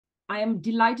I am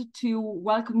delighted to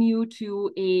welcome you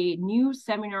to a new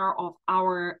seminar of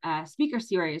our speaker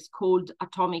series called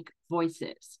Atomic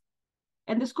Voices.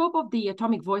 And the scope of the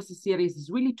Atomic Voices series is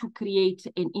really to create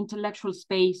an intellectual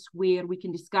space where we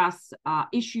can discuss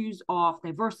issues of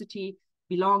diversity,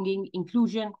 belonging,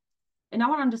 inclusion. And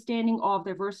our understanding of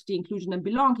diversity, inclusion, and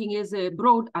belonging is a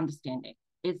broad understanding.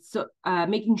 It's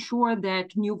making sure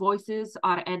that new voices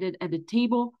are added at the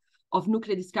table of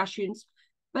nuclear discussions,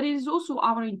 but it is also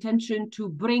our intention to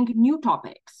bring new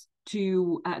topics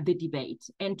to the debate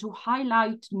and to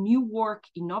highlight new work,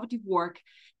 innovative work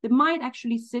that might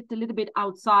actually sit a little bit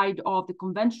outside of the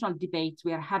conventional debates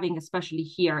we are having, especially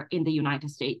here in the United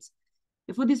States.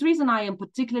 And for this reason, I am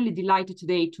particularly delighted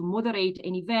today to moderate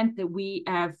an event that we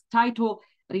have titled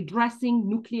Redressing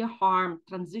Nuclear Harm,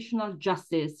 Transitional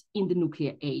Justice in the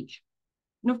Nuclear Age.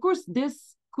 And of course,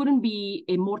 this couldn't be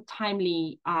a more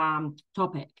timely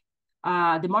topic.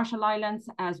 The Marshall Islands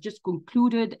has just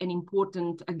concluded an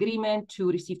important agreement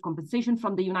to receive compensation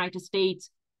from the United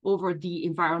States over the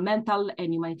environmental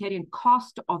and humanitarian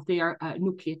cost of their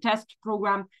nuclear test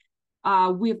program.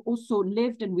 We have also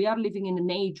lived and we are living in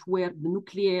an age where the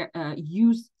nuclear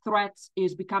use threats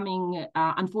is becoming,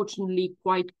 unfortunately,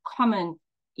 quite common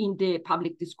in the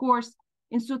public discourse.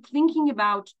 And so thinking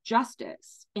about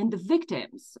justice and the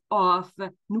victims of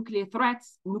nuclear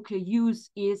threats, nuclear use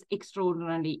is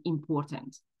extraordinarily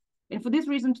important. And for this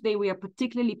reason, today we are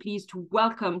particularly pleased to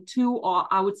welcome two, or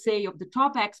I would say, of the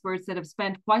top experts that have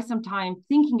spent quite some time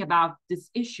thinking about this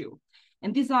issue.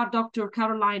 And these are Dr.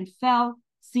 Caroline Fell,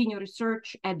 Senior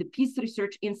Research at the Peace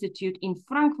Research Institute in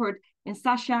Frankfurt, and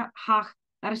Sasha Hach,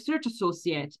 a Research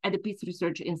Associate at the Peace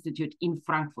Research Institute in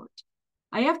Frankfurt.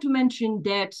 I have to mention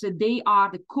that they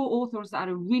are the co-authors of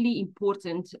a really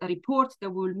important report that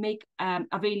we'll make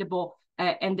available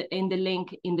in the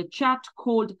link in the chat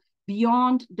called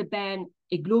Beyond the Ban,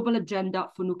 a Global Agenda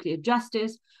for Nuclear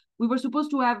Justice. We were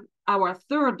supposed to have our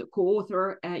third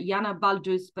co-author, Jana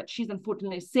Baldus, but she's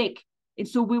unfortunately sick. And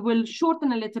so we will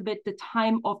shorten a little bit the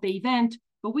time of the event,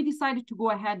 but we decided to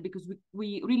go ahead because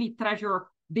we really treasure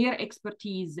their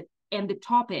expertise and the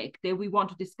topic that we want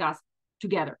to discuss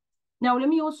together. Now, let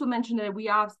me also mention that we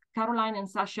asked Caroline and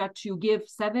Sasha to give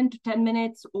 7 to 10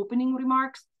 minutes opening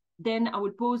remarks. Then I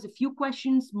will pose a few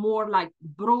questions, more like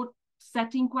broad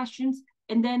setting questions.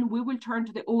 And then we will turn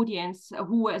to the audience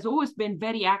who has always been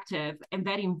very active and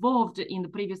very involved in the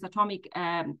previous Atomic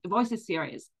Voices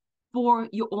series for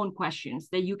your own questions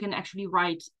that you can actually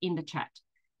write in the chat.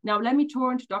 Now, let me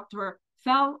turn to Dr.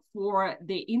 Fell for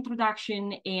the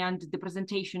introduction and the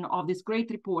presentation of this great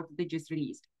report they just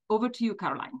released. Over to you,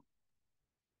 Caroline.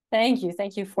 Thank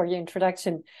you for your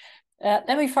introduction.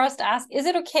 Let me first ask, is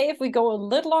it okay if we go a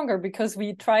little longer, because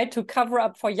we tried to cover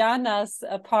up for Jana's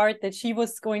part that she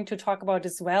was going to talk about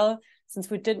as well, since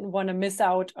we didn't want to miss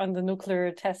out on the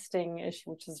nuclear testing issue,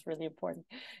 which is really important.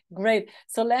 Great,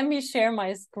 so let me share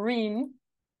my screen.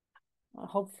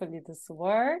 Hopefully this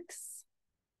works.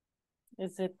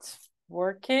 Is it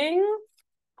working?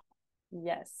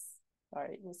 Yes,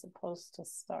 sorry, it was supposed to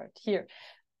start here.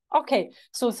 Okay,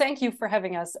 so thank you for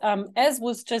having us. As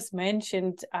was just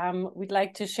mentioned, we'd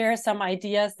like to share some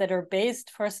ideas that are based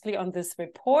firstly on this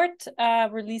report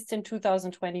released in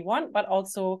 2021, but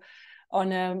also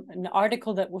on an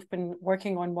article that we've been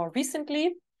working on more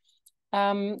recently.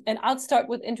 And I'll start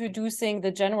with introducing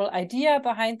the general idea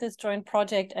behind this joint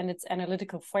project and its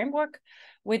analytical framework,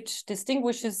 which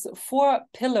distinguishes 4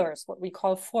 pillars, what we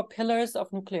call 4 pillars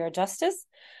of nuclear justice.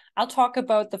 I'll talk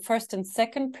about the first and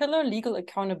second pillar, legal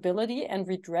accountability and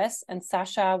redress, and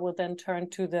Sasha will then turn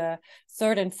to the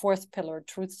third and fourth pillar,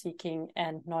 truth-seeking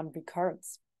and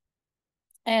non-recurrence.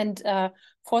 And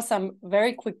for some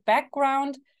very quick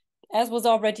background, as was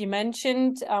already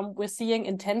mentioned, we're seeing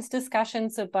intense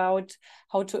discussions about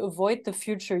how to avoid the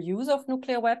future use of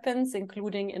nuclear weapons,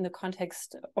 including in the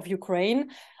context of Ukraine.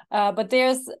 But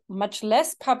there's much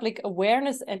less public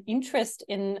awareness and interest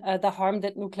in the harm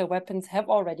that nuclear weapons have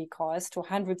already caused to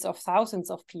hundreds of thousands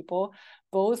of people,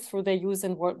 both through their use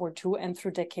in World War II and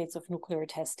through decades of nuclear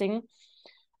testing.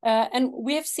 And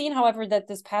we have seen, however, that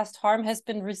this past harm has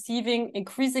been receiving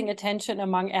increasing attention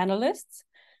among analysts,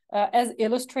 as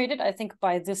illustrated, I think,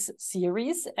 by this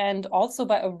series and also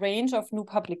by a range of new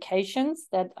publications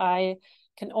that I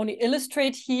can only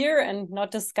illustrate here and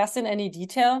not discuss in any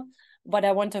detail. But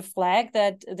I want to flag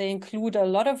that they include a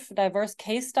lot of diverse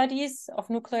case studies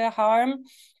of nuclear harm,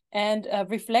 and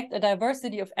reflect a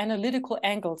diversity of analytical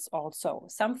angles also.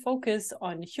 Some focus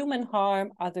on human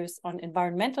harm, others on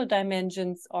environmental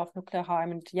dimensions of nuclear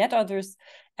harm, and yet others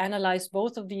analyze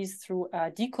both of these through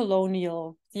a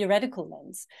decolonial theoretical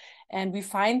lens. And we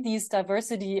find these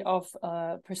diversity of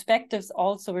perspectives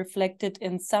also reflected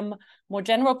in some more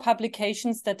general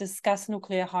publications that discuss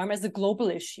nuclear harm as a global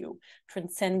issue,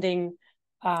 transcending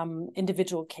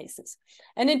individual cases.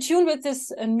 And in tune with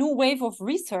this new wave of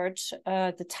research,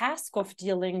 the task of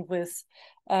dealing with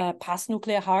past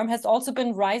nuclear harm has also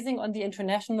been rising on the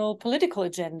international political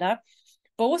agenda,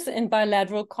 both in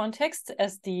bilateral contexts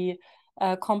as the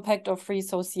Compact of Free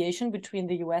Association between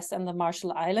the US and the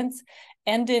Marshall Islands,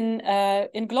 and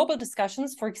in global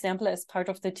discussions, for example, as part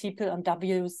of the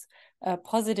TPLMW's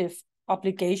positive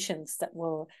obligations that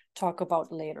we'll talk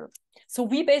about later. So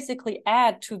we basically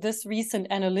add to this recent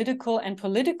analytical and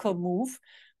political move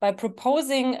by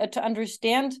proposing to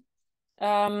understand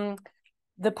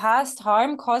the past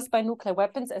harm caused by nuclear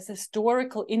weapons as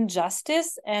historical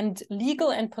injustice and legal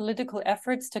and political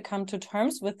efforts to come to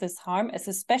terms with this harm as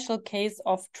a special case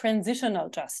of transitional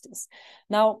justice.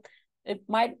 Now, it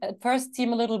might at first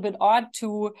seem a little bit odd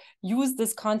to use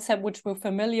this concept, which we're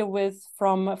familiar with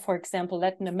from, for example,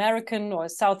 Latin American or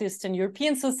Southeastern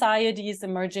European societies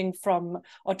emerging from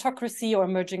autocracy or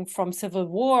emerging from civil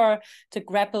war, to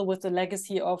grapple with the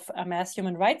legacy of mass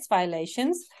human rights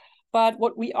violations. But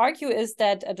what we argue is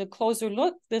that at a closer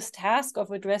look, this task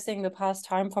of addressing the past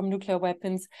harm from nuclear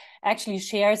weapons actually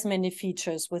shares many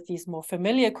features with these more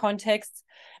familiar contexts.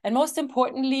 And most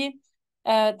importantly,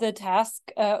 the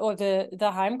task or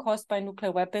the harm caused by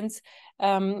nuclear weapons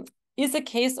is a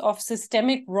case of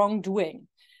systemic wrongdoing,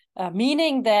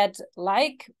 meaning that,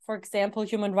 like, for example,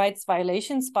 human rights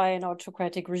violations by an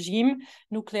autocratic regime,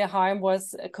 nuclear harm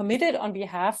was committed on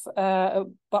behalf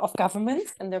of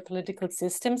governments and their political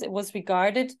systems. It was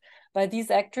regarded by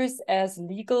these actors as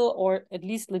legal or at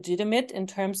least legitimate in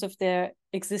terms of their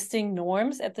existing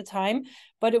norms at the time,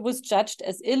 but it was judged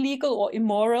as illegal or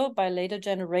immoral by later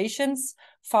generations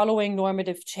following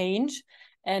normative change.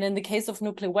 And in the case of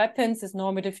nuclear weapons, this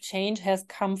normative change has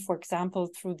come, for example,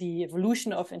 through the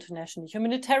evolution of international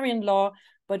humanitarian law,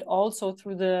 but also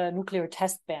through the nuclear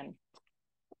test ban.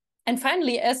 And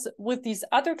finally, as with these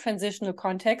other transitional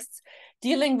contexts,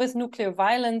 dealing with nuclear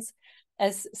violence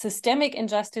as systemic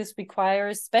injustice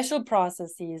requires special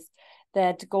processes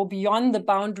that go beyond the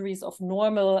boundaries of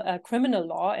normal criminal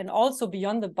law and also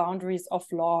beyond the boundaries of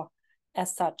law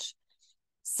as such.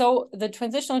 So the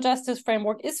transitional justice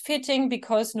framework is fitting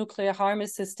because nuclear harm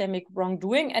is systemic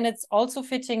wrongdoing, and it's also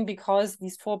fitting because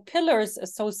these four pillars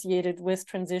associated with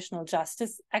transitional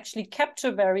justice actually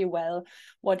capture very well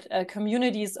what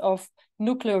communities of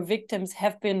nuclear victims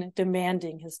have been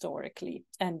demanding historically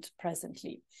and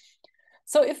presently.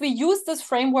 So if we use this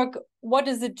framework, what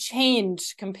does it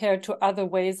change compared to other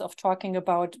ways of talking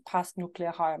about past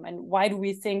nuclear harm, and why do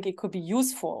we think it could be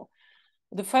useful?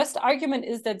 The first argument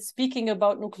is that speaking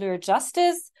about nuclear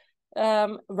justice,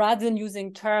 rather than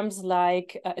using terms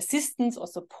like assistance or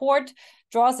support,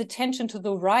 draws attention to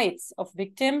the rights of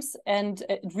victims, and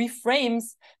it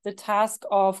reframes the task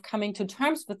of coming to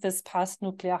terms with this past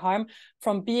nuclear harm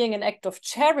from being an act of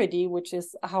charity, which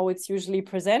is how it's usually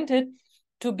presented,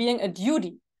 to being a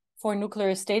duty for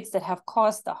nuclear states that have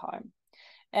caused the harm.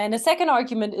 And the second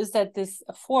argument is that this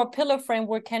four-pillar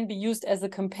framework can be used as a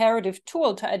comparative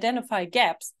tool to identify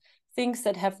gaps, things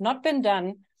that have not been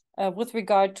done with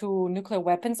regard to nuclear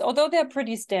weapons, although they're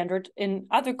pretty standard in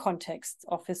other contexts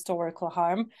of historical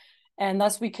harm. And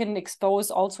thus we can expose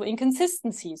also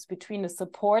inconsistencies between the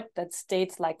support that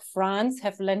states like France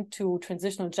have lent to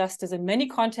transitional justice in many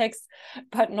contexts,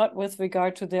 but not with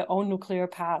regard to their own nuclear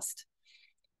past.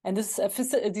 And this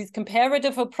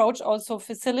comparative approach also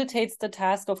facilitates the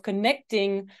task of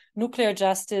connecting nuclear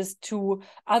justice to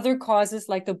other causes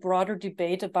like the broader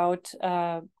debate about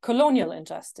colonial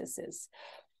injustices.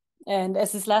 And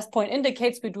as this last point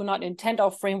indicates, we do not intend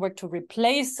our framework to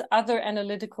replace other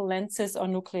analytical lenses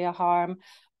on nuclear harm,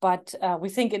 but we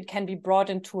think it can be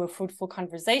brought into a fruitful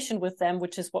conversation with them,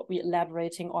 which is what we're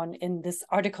elaborating on in this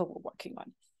article we're working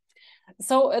on.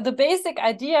 So the basic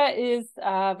idea is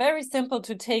very simple: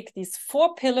 to take these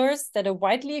four pillars that are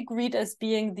widely agreed as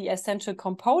being the essential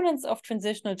components of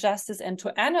transitional justice and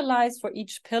to analyze for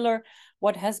each pillar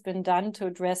what has been done to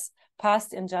address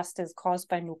past injustice caused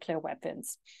by nuclear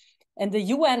weapons. And the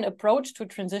UN approach to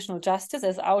transitional justice,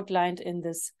 as outlined in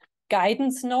this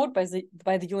guidance note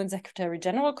by the UN Secretary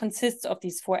General, consists of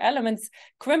these four elements: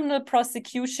 criminal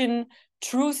prosecution,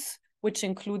 truth, which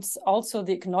includes also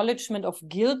the acknowledgement of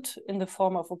guilt in the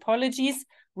form of apologies,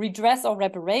 redress or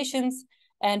reparations,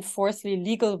 and fourthly,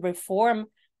 legal reform,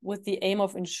 with the aim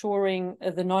of ensuring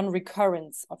the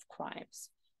non-recurrence of crimes.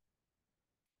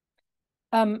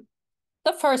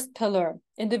 The first pillar,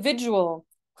 individual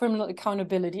criminal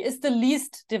accountability, is the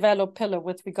least developed pillar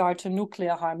with regard to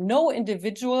nuclear harm. No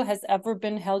individual has ever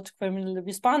been held criminally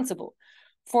responsible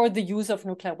for the use of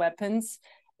nuclear weapons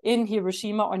in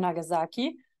Hiroshima or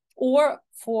Nagasaki, or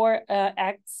for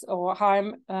acts or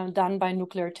harm done by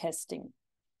nuclear testing.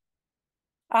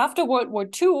 After World War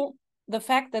II, the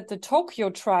fact that the Tokyo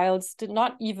trials did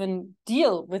not even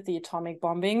deal with the atomic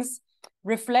bombings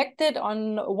reflected,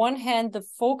 on one hand, the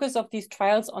focus of these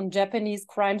trials on Japanese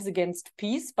crimes against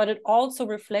peace, but it also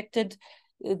reflected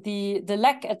the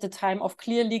lack at the time of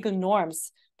clear legal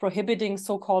norms prohibiting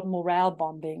so-called morale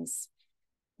bombings.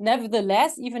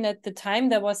 Nevertheless, even at the time,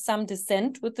 there was some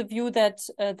dissent with the view that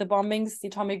the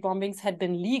atomic bombings had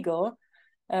been legal.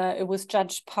 It was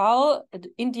Judge Pal, an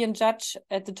Indian judge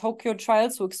at the Tokyo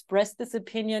trials, who expressed this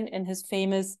opinion in his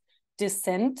famous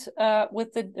dissent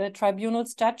with the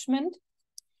tribunal's judgment.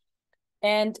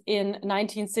 And in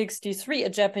 1963, a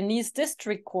Japanese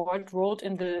district court ruled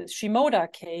in the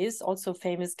Shimoda case, also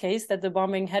famous case, that the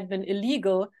bombing had been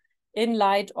illegal in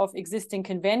light of existing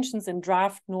conventions and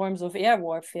draft norms of air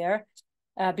warfare.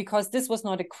 Because this was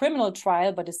not a criminal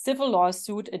trial, but a civil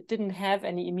lawsuit, it didn't have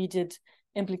any immediate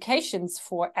implications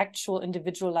for actual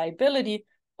individual liability,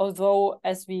 although,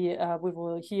 as we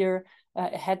will hear,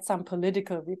 it had some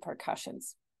political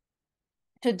repercussions.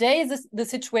 Today, the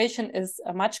situation is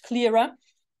much clearer.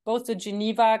 Both the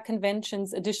Geneva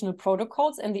Convention's additional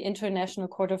protocols and the International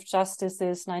Court of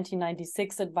Justice's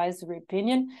 1996 advisory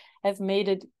opinion have made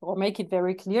it, or make it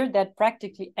very clear, that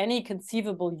practically any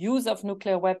conceivable use of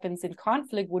nuclear weapons in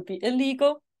conflict would be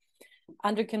illegal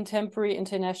under contemporary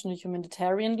international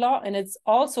humanitarian law. And it's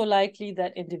also likely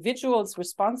that individuals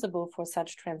responsible for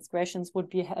such transgressions would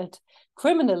be held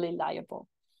criminally liable.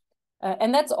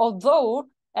 And that's although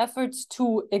efforts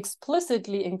to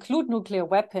explicitly include nuclear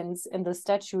weapons in the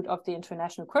statute of the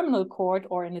International Criminal Court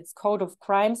or in its code of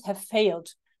crimes have failed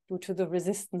due to the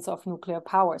resistance of nuclear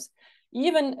powers.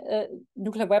 Even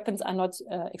nuclear weapons are not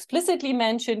explicitly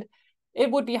mentioned.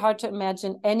 It would be hard to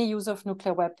imagine any use of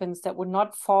nuclear weapons that would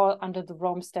not fall under the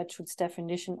Rome Statute's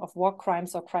definition of war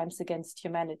crimes or crimes against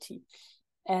humanity.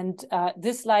 And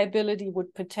this liability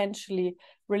would potentially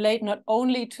relate not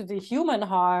only to the human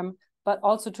harm, but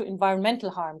also to environmental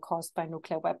harm caused by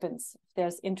nuclear weapons. If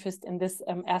there's interest in this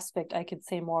aspect, I could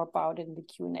say more about it in the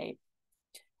Q&A.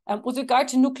 With regard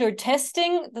to nuclear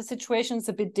testing, the situation is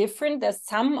a bit different. There's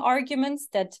some arguments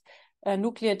that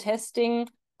nuclear testing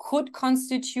could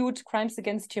constitute crimes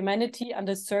against humanity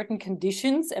under certain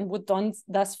conditions and would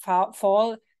thus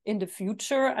fall in the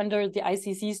future under the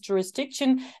ICC's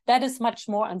jurisdiction. That is much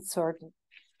more uncertain.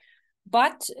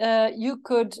 But you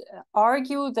could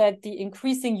argue that the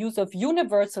increasing use of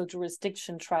universal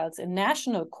jurisdiction trials in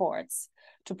national courts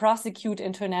to prosecute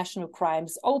international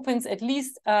crimes opens at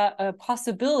least a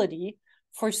possibility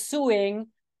for suing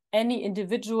any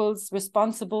individuals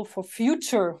responsible for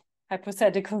future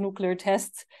hypothetical nuclear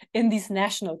tests in these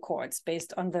national courts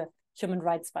based on the human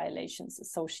rights violations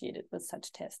associated with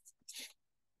such tests.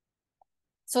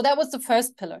 So that was the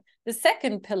first pillar. The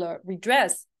second pillar,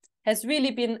 redress, has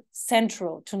really been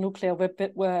central to nuclear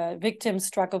victims'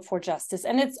 struggle for justice.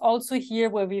 And it's also here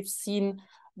where we've seen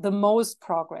the most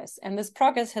progress. And this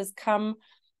progress has come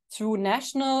through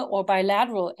national or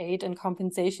bilateral aid and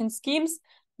compensation schemes,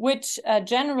 which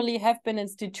generally have been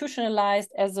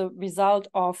institutionalized as a result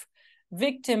of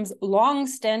victims'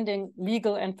 long-standing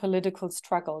legal and political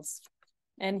struggles.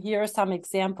 And here are some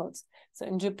examples. So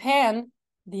in Japan,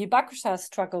 the Hibakusha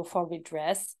struggle for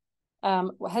redress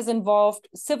has involved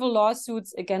civil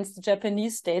lawsuits against the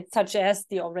Japanese state, such as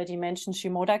the already mentioned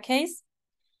Shimoda case.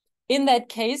 In that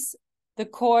case, the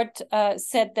court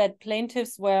said that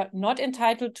plaintiffs were not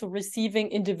entitled to receiving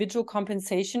individual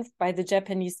compensation by the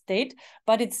Japanese state,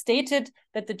 but it stated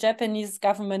that the Japanese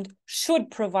government should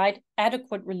provide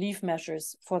adequate relief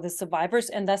measures for the survivors,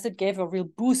 and thus it gave a real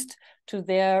boost to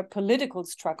their political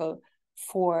struggle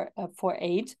for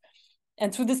aid.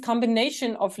 And through this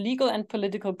combination of legal and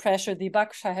political pressure, the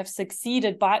Hibakusha have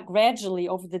succeeded gradually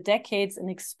over the decades in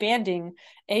expanding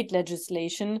aid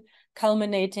legislation,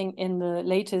 culminating in the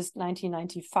latest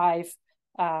 1995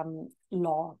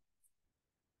 law.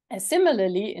 And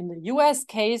similarly, in the US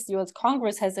case, the US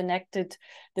Congress has enacted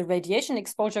the Radiation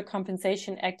Exposure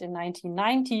Compensation Act in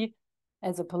 1990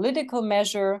 as a political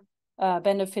measure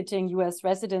benefiting US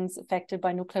residents affected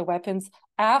by nuclear weapons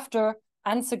after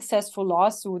unsuccessful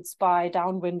lawsuits by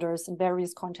downwinders in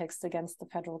various contexts against the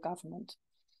federal government.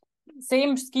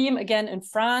 Same scheme again in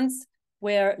France.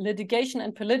 where litigation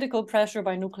and political pressure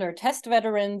by nuclear test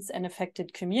veterans and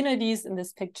affected communities, in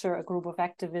this picture, a group of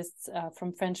activists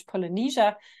from French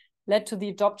Polynesia, led to the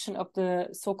adoption of the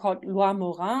so-called Loi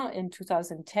Morin in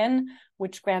 2010,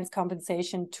 which grants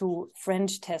compensation to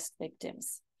French test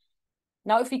victims.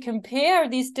 Now, if we compare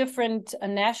these different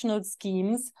national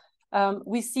schemes,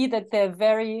 we see that they're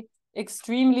very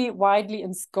extremely widely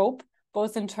in scope,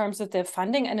 both in terms of their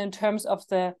funding and in terms of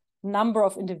the number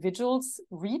of individuals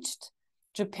reached.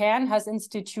 Japan has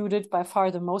instituted by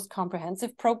far the most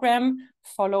comprehensive program,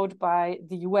 followed by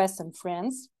the US and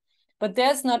France. But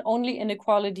there's not only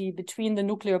inequality between the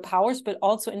nuclear powers, but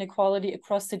also inequality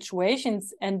across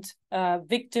situations and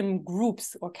victim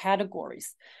groups or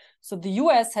categories. So the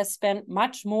US has spent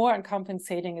much more on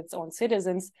compensating its own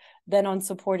citizens than on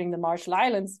supporting the Marshall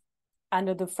Islands.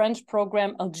 Under the French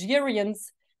program,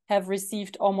 Algerians have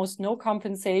received almost no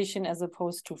compensation as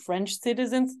opposed to French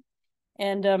citizens.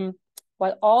 And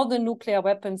while all the nuclear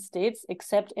weapon states,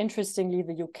 except interestingly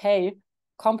the UK,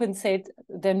 compensate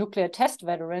their nuclear test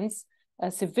veterans,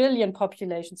 civilian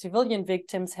population, civilian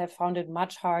victims have found it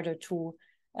much harder to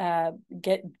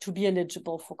be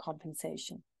eligible for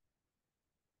compensation.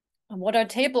 And what our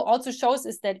table also shows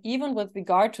is that even with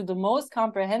regard to the most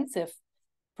comprehensive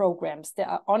programs, there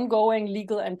are ongoing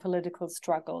legal and political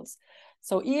struggles.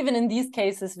 So even in these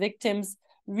cases, victims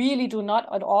really do not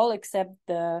at all accept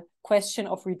the question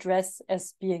of redress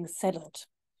as being settled.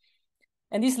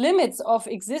 And these limits of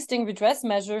existing redress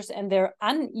measures and their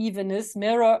unevenness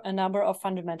mirror a number of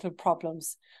fundamental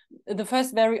problems. The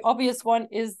first very obvious one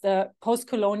is the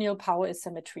post-colonial power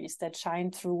asymmetries that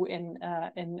shine through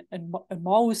in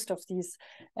most of these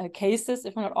cases,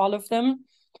 if not all of them.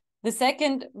 The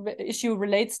second issue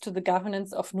relates to the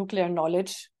governance of nuclear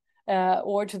knowledge,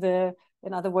 or to the,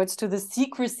 in other words, to the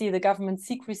secrecy, the government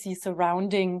secrecy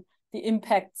surrounding the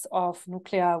impacts of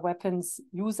nuclear weapons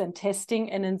use and testing.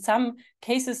 And in some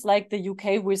cases like the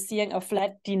UK, we're seeing a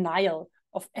flat denial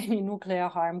of any nuclear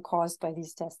harm caused by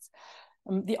these tests.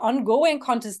 The ongoing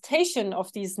contestation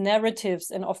of these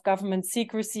narratives and of government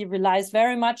secrecy relies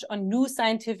very much on new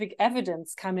scientific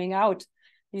evidence coming out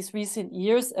these recent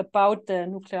years about the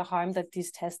nuclear harm that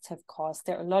these tests have caused.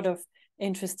 There are a lot of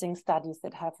interesting studies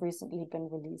that have recently been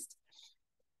released.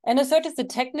 And a third is the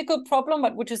technical problem,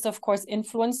 but which is of course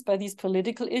influenced by these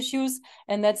political issues,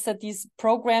 and that's that these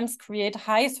programs create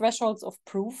high thresholds of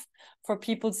proof for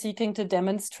people seeking to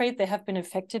demonstrate they have been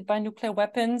affected by nuclear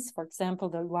weapons. For example,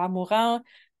 the Loi Morin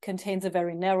contains a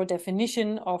very narrow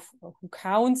definition of who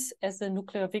counts as a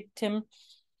nuclear victim.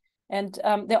 And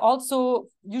they also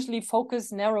usually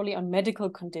focus narrowly on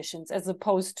medical conditions as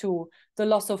opposed to the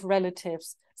loss of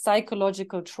relatives,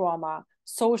 psychological trauma,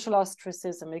 social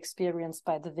ostracism experienced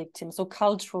by the victims, so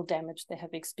cultural damage they have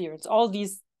experienced. All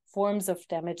these forms of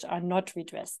damage are not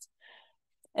redressed.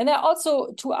 And there are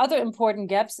also two other important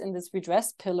gaps in this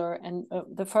redress pillar. And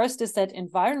the first is that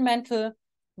environmental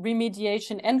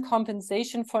remediation and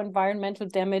compensation for environmental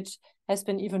damage has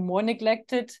been even more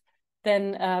neglected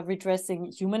than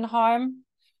redressing human harm.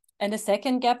 And the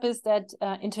second gap is that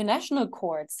international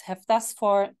courts have thus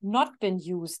far not been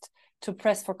used to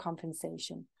press for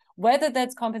compensation, whether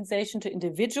that's compensation to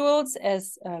individuals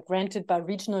as granted by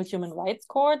regional human rights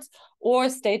courts or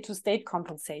state-to-state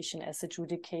compensation as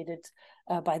adjudicated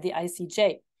by the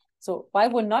ICJ. So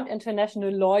while we're not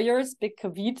international lawyers, big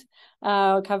caveat,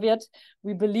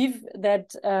 we believe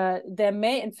that there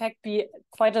may in fact be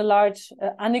quite a large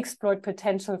unexplored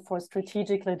potential for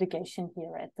strategic litigation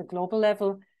here at the global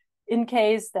level in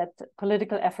case that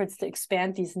political efforts to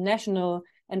expand these national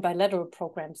and bilateral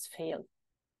programs fail.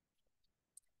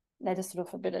 That is sort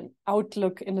of a bit an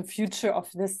outlook in the future of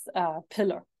this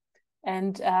pillar.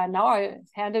 And now I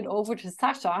hand it over to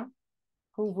Sasha,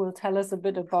 who will tell us a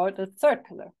bit about the third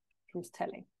pillar,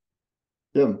 truth-telling.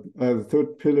 Yeah, the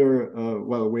third pillar,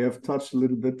 well, we have touched a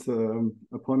little bit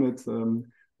upon it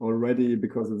already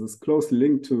because it is closely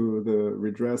linked to the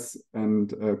redress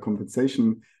and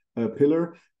compensation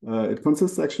pillar. It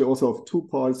consists actually also of two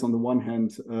parts. On the one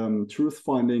hand,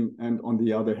 truth-finding, and on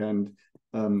the other hand,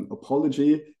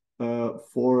 apology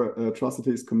for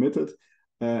atrocities committed.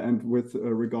 And with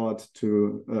regard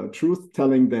to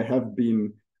truth-telling, there have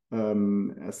been,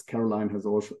 as Caroline has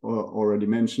also already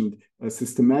mentioned,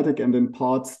 systematic and in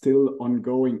part still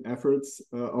ongoing efforts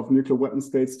of nuclear weapon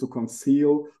states to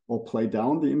conceal or play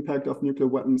down the impact of nuclear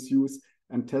weapons use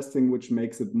and testing, which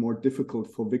makes it more difficult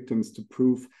for victims to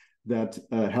prove that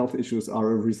health issues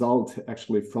are a result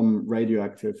actually from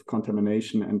radioactive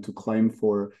contamination and to claim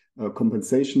for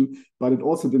compensation. But it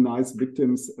also denies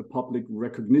victims a public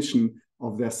recognition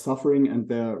of their suffering and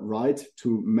their right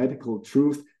to medical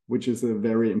truth which is a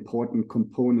very important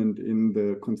component in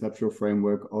the conceptual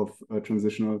framework of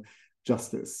transitional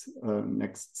justice.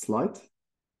 Next slide.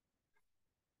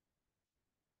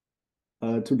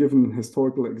 To give an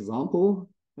historical example,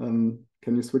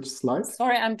 can you switch slides?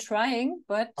 Sorry, I'm trying,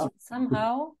 but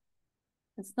somehow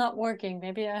it's not working.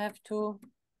 Maybe I have to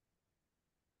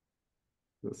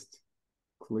just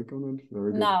click on it.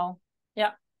 Very good. Now.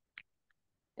 Yeah.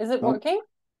 Is it working?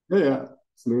 Yeah,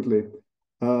 absolutely.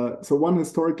 So one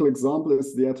historical example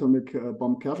is the Atomic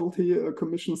Bomb Casualty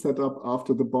Commission set up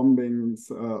after the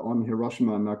bombings on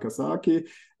Hiroshima and Nagasaki.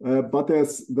 But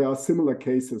there are similar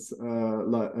cases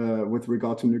with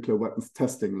regard to nuclear weapons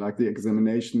testing, like the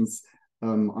examinations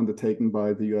undertaken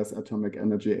by the US Atomic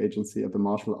Energy Agency at the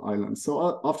Marshall Islands.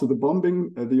 So after the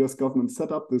bombing, the US government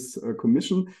set up this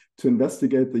commission to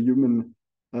investigate the human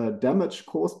damage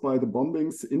caused by the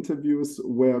bombings. Interviews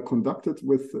were conducted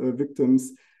with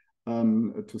victims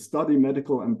to study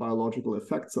medical and biological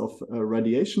effects of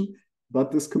radiation.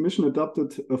 But this commission adopted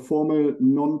a formal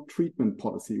non-treatment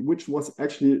policy, which was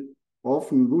actually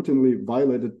often routinely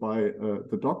violated by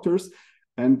the doctors.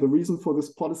 And the reason for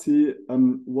this policy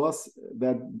was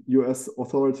that US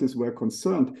authorities were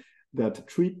concerned that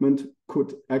treatment could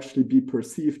actually be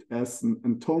perceived as an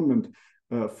atonement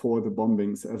for the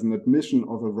bombings, as an admission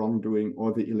of a wrongdoing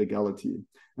or the illegality.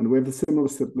 And we have a similar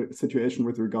situation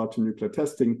with regard to nuclear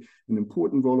testing, an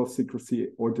important role of secrecy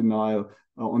or denial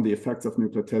on the effects of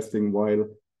nuclear testing while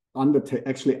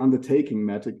actually undertaking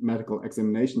medical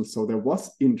examinations. So there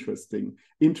was interest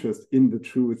in the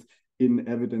truth, in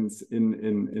evidence,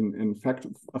 in fact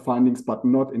findings, but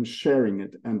not in sharing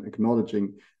it and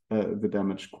acknowledging the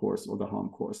damage caused or the harm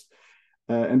caused.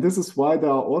 And this is why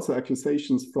there are also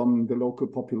accusations from the local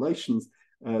populations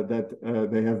that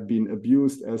they have been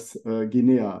abused as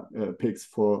guinea pigs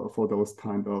for those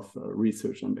kind of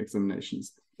research and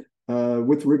examinations.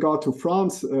 With regard to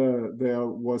France, there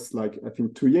was, like, I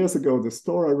think 2 years ago, the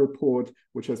Stora report,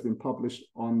 which has been published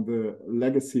on the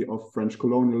legacy of French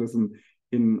colonialism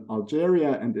in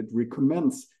Algeria, and it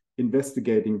recommends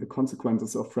investigating the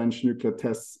consequences of French nuclear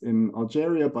tests in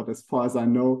Algeria. But as far as I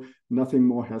know, nothing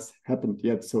more has happened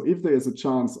yet. So if there is a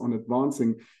chance on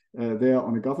advancing there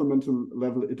on a governmental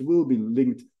level, it will be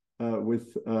linked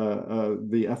with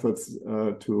the efforts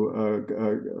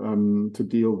to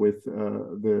deal with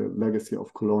the legacy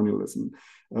of colonialism.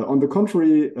 On the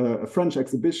contrary, a French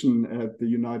exhibition at the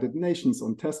United Nations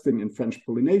on testing in French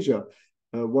Polynesia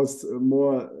was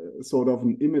more sort of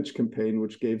an image campaign,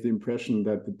 which gave the impression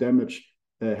that the damage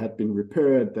had been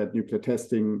repaired, that nuclear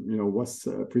testing, was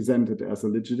presented as a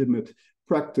legitimate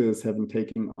practice, having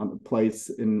taken place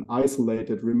in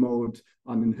isolated, remote,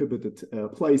 uninhibited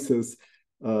places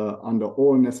under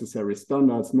all necessary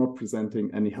standards, not presenting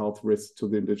any health risks to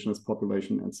the indigenous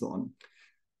population, and so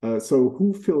on. So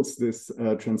who fills this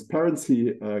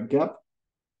transparency gap?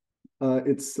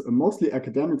 It's mostly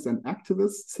academics and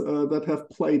activists that have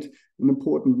played an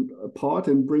important part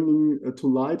in bringing to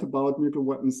light about nuclear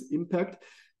weapons impact.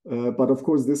 But of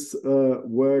course, this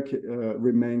work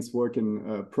remains work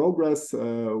in progress.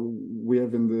 We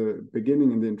have in the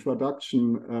beginning, in the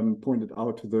introduction, pointed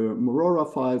out to the Morora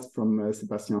files from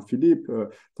Sébastien Philippe,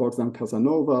 Roxanne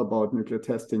Casanova about nuclear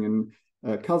testing in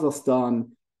Kazakhstan.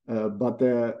 But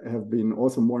there have been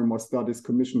also more and more studies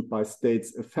commissioned by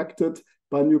states affected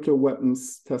by nuclear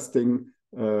weapons testing,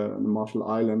 the Marshall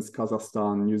Islands,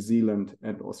 Kazakhstan, New Zealand,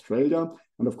 and Australia.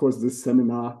 And of course, this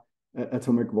seminar,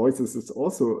 Atomic Voices, is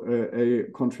also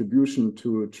a contribution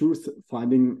to truth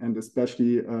finding and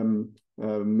especially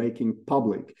making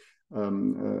public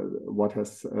what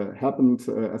has happened.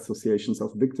 Associations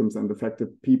of victims and affected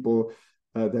people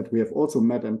that we have also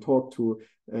met and talked to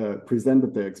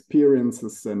presented their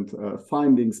experiences and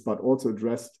findings, but also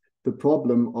addressed the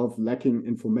problem of lacking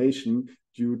information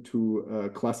due to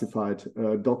classified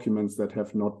documents that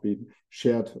have not been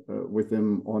shared with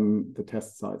them on the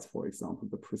test sites, for example,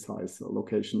 the precise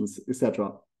locations,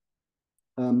 etc.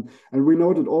 And we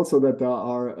noted also that there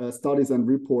are studies and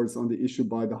reports on the issue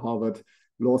by the Harvard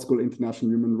Law School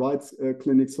International Human Rights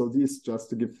Clinic. So these, just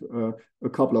to give a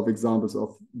couple of examples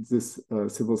of this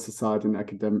civil society and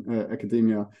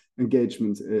academia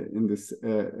engagement in this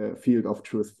field of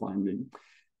truth finding.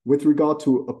 With regard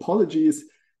to apologies,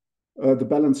 the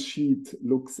balance sheet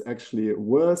looks actually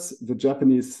worse. The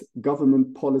Japanese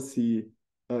government policy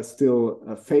still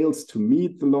fails to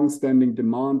meet the long-standing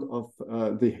demand of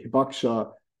the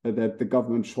hibakusha that the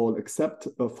government shall accept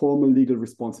a formal legal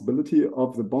responsibility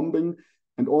of the bombing.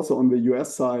 And also on the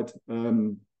US side,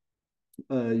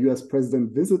 US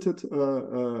president visited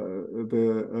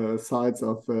the sites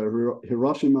of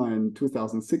Hiroshima in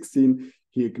 2016.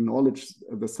 He acknowledged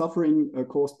the suffering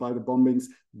caused by the bombings,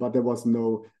 but there was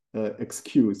no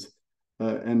excuse.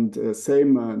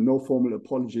 No formal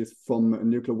apologies from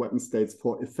nuclear weapon states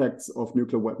for effects of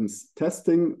nuclear weapons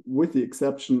testing, with the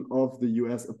exception of the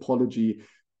US apology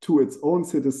to its own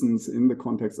citizens in the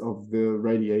context of the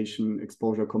Radiation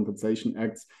Exposure Compensation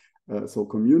Acts. So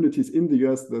communities in the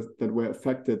US that were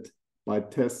affected by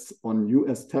tests on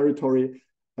US territory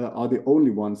are the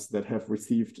only ones that have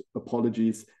received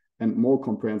apologies and more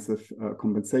comprehensive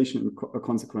compensation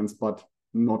consequence, but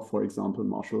not, for example,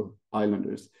 Marshall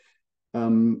Islanders.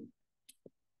 And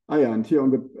here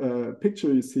on the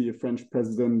picture, you see French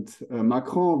President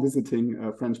Macron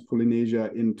visiting French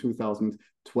Polynesia in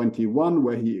 2021,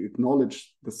 where he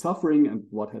acknowledged the suffering and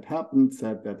what had happened,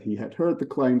 said that he had heard the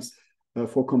claims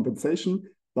for compensation,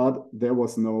 but there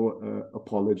was no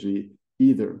apology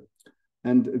either.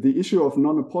 And the issue of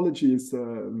non-apology is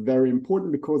very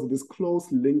important because it is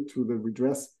closely linked to the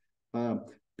redress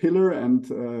pillar,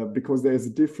 and because there is a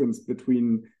difference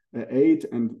between aid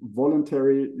and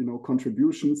voluntary,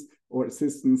 contributions or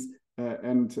assistance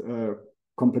and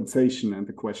compensation, and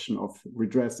the question of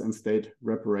redress and state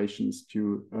reparations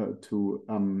to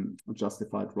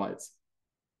justified rights.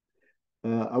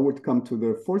 I would come to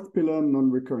the fourth pillar,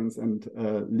 non-recurrence and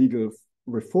legal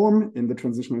reform. In the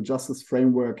transitional justice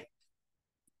framework,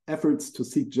 efforts to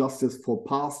seek justice for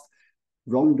past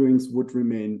wrongdoings would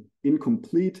remain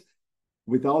incomplete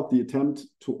without the attempt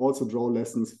to also draw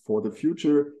lessons for the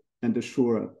future and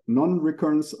assure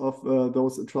non-recurrence of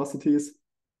those atrocities.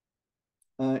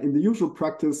 In the usual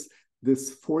practice,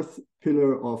 this fourth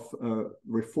pillar of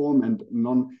reform and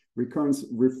non-recurrence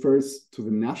refers to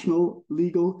the national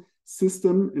legal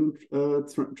system in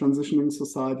transitioning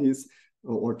societies,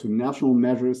 or to national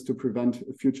measures to prevent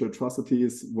future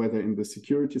atrocities, whether in the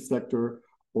security sector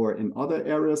or in other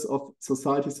areas of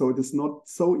society. So it is not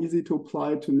so easy to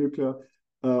apply to nuclear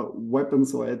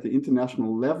weapons or at the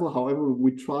international level. However,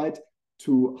 we tried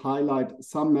to highlight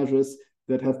some measures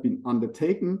that have been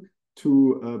undertaken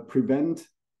to prevent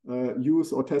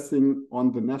use or testing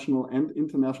on the national and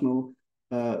international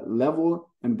level,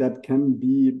 and that can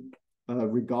be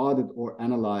regarded or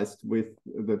analyzed with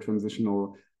the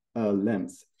transitional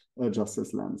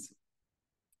justice lens.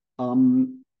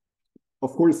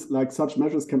 Of course, like such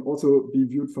measures can also be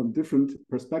viewed from different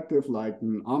perspectives, like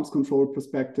an arms control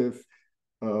perspective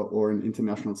or an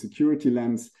international security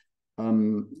lens,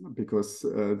 because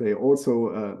they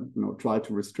also try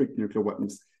to restrict nuclear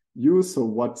weapons use. So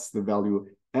what's the value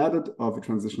added of a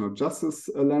transitional justice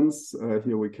lens?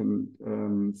 Here we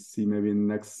can see maybe in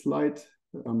the next slide.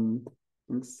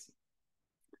 Thanks.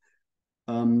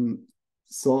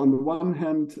 So on the one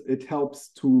hand, it helps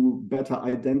to better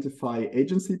identify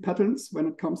agency patterns when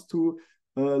it comes to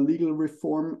legal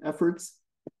reform efforts.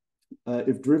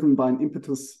 If driven by an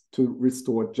impetus to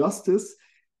restore justice,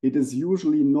 it is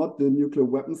usually not the nuclear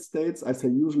weapon states. I say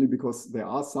usually because there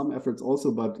are some efforts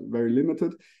also, but very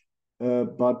limited.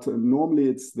 But normally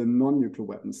it's the non-nuclear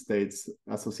weapon states,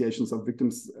 associations of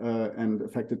victims and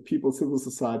affected people, civil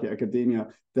society, academia,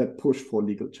 that push for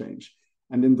legal change.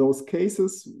 And in those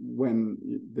cases, when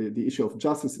the issue of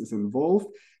justice is involved,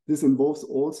 this involves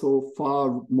also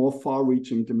far more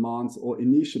far-reaching demands or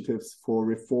initiatives for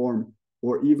reform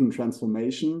or even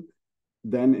transformation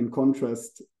than, in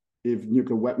contrast, if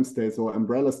nuclear weapon states or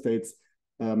umbrella states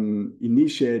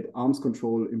initiate arms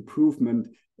control improvement,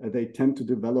 they tend to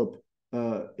develop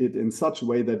it in such a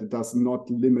way that it does not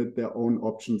limit their own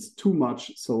options too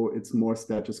much, so it's more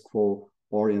status quo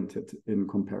oriented in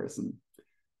comparison.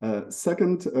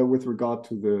 Second, with regard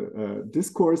to the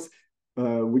discourse,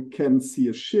 we can see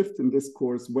a shift in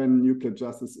discourse when nuclear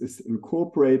justice is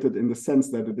incorporated, in the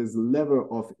sense that it is a lever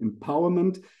of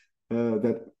empowerment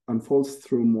that unfolds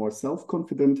through more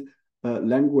self-confident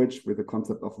language with the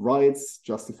concept of rights,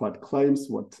 justified claims.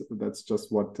 That's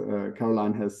just what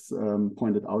Caroline has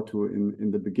pointed out to in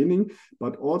the beginning,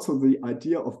 but also the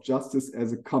idea of justice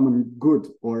as a common good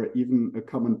or even a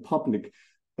common public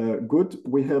good.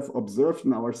 We have observed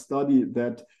in our study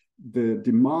that the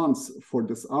demands for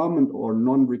disarmament or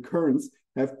non-recurrence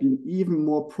have been even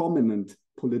more prominent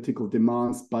political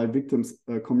demands by victims,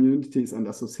 communities and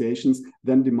associations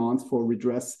than demands for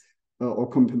redress or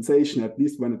compensation. At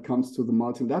least when it comes to the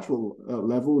multilateral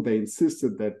level, they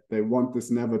insisted that they want this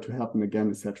never to happen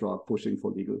again, etc., pushing for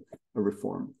legal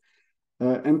reform.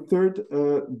 And third,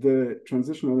 the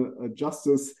transitional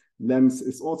justice lens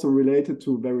is also related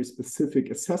to very specific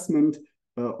assessment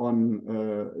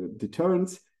on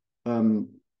deterrence.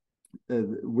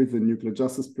 With the nuclear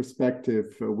justice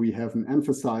perspective, we have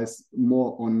emphasized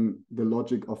more on the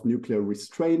logic of nuclear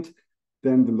restraint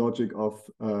then the logic of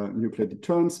nuclear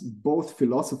deterrence. Both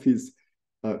philosophies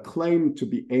claim to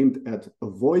be aimed at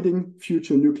avoiding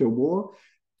future nuclear war,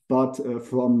 but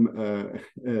from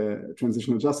a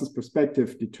transitional justice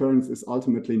perspective, deterrence is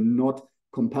ultimately not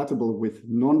compatible with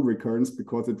non-recurrence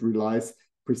because it relies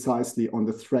precisely on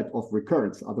the threat of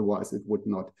recurrence. Otherwise, it would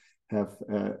not have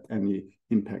any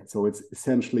impact. So it's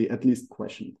essentially at least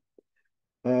questioned.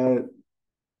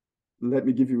 Let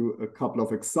me give you a couple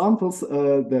of examples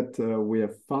that we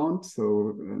have found.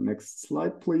 So next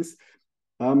slide, please.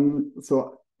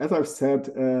 So as I've said,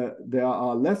 there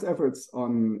are less efforts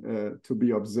to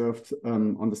be observed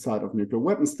on the side of nuclear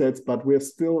weapon states, but we have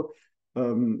still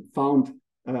found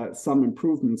some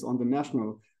improvements on the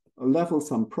national level,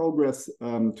 some progress.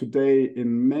 Today,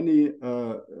 in many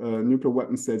nuclear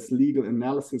weapon states, legal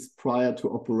analysis prior to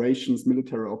operations,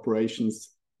 military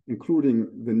operations, including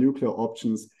the nuclear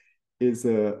options, is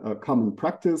a common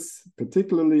practice,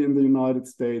 particularly in the United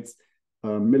States.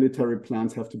 Military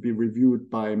plans have to be reviewed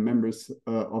by members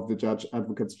of the Judge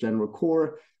Advocates General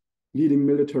Corps. Leading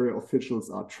military officials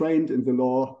are trained in the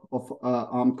law of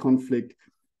armed conflict,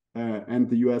 and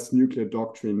the US nuclear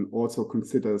doctrine also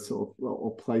considers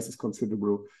or places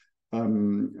considerable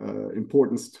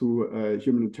importance to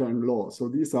humanitarian law. So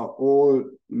these are all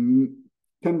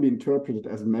can be interpreted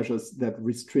as measures that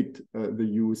restrict the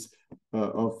use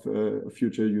of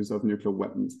future use of nuclear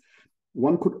weapons.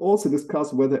 One could also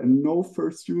discuss whether a no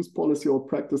first use policy or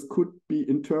practice could be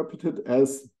interpreted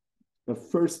as a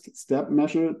first step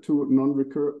measure to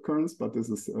non-recurrence, but this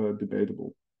is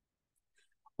debatable.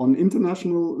 On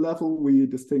international level, we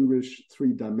distinguish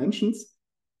three dimensions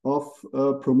of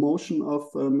promotion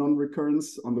of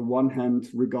non-recurrence. On the one hand,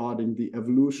 regarding the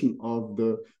evolution of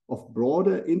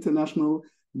broader international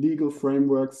legal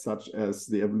frameworks, such as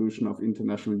the evolution of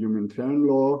international humanitarian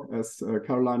law, as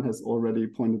Caroline has already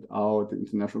pointed out, the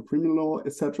international criminal law,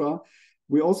 etc.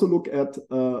 We also look at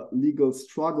legal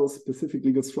struggles, specific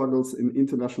legal struggles in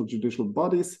international judicial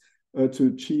bodies to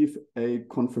achieve a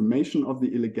confirmation of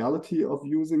the illegality of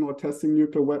using or testing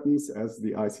nuclear weapons, as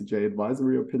the ICJ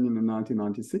advisory opinion in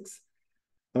 1996.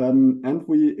 And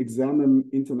we examine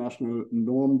international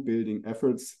norm-building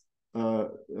efforts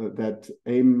that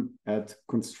aim at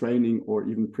constraining or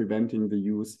even preventing the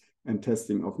use and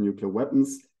testing of nuclear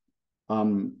weapons.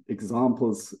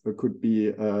 Examples could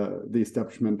be the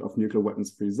establishment of nuclear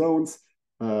weapons-free zones,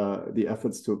 the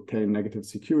efforts to obtain negative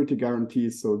security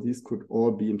guarantees. So these could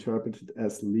all be interpreted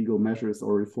as legal measures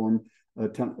or reform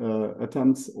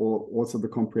attempts, or also the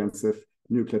Comprehensive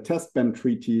Nuclear Test Ban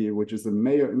Treaty, which is a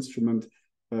major instrument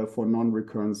for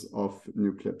non-recurrence of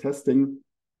nuclear testing.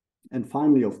 And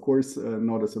finally, of course,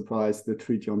 not a surprise, the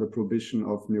Treaty on the Prohibition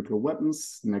of Nuclear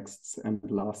Weapons, next and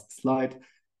last slide,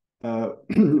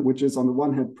 which is on the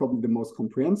one hand probably the most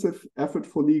comprehensive effort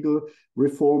for legal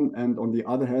reform, and on the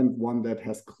other hand, one that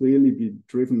has clearly been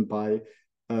driven by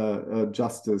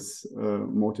justice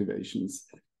motivations.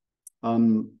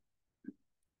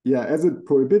 As it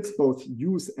prohibits both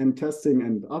use and testing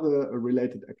and other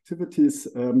related activities,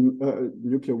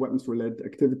 nuclear weapons related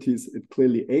activities, it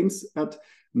clearly aims at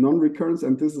non-recurrence,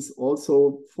 and this is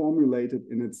also formulated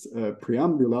in its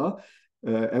preambula,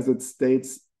 as it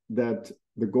states that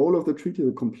the goal of the treaty,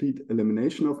 the complete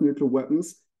elimination of nuclear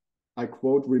weapons, I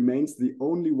quote, remains the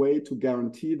only way to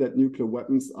guarantee that nuclear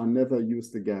weapons are never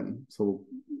used again. So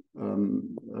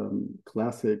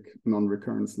classic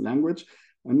non-recurrence language.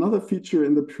 Another feature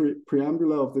in the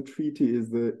preambula of the treaty is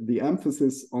the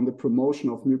emphasis on the promotion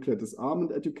of nuclear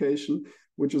disarmament education,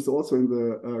 which is also in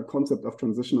the concept of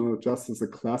transitional justice, a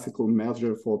classical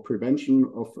measure for prevention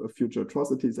of future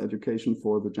atrocities, education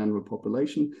for the general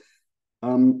population.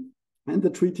 And the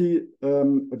treaty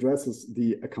addresses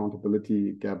the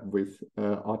accountability gap with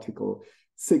Article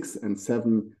 6 and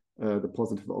 7, the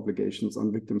positive obligations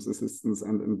on victims' assistance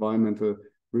and environmental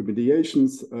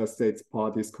remediations. States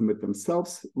parties commit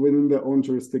themselves within their own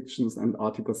jurisdictions, and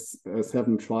Article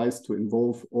 7 tries to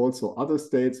involve also other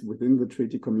states within the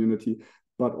treaty community,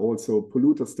 but also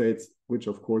polluter states, which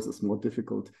of course is more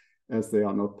difficult as they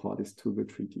are not parties to the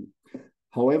treaty.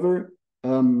 However,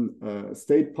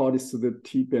 state parties to the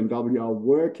TPNW are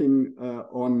working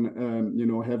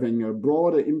on having a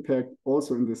broader impact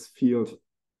also in this field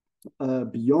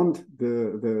beyond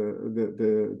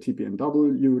the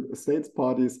TPNW. States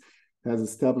parties has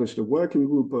established a working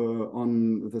group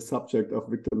on the subject of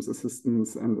victims'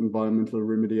 assistance and environmental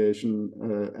remediation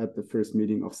at the first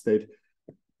meeting of state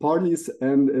parties,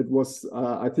 and it was,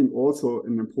 I think, also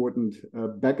an important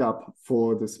backup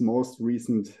for this most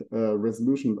recent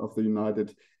resolution of the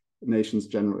United Nations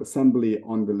General Assembly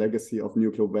on the legacy of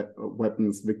nuclear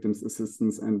weapons, victims'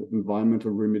 assistance, and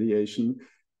environmental remediation,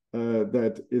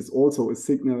 that is also a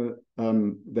signal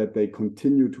that they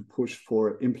continue to push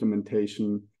for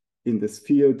implementation in this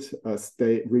field,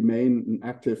 they remain an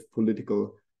active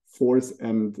political force,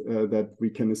 and that we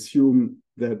can assume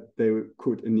that they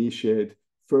could initiate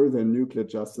further nuclear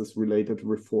justice related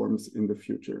reforms in the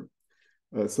future.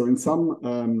 So in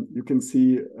sum, you can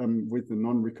see with the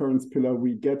non-recurrence pillar,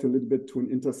 we get a little bit to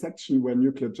an intersection where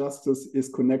nuclear justice is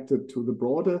connected to the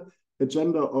broader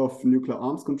agenda of nuclear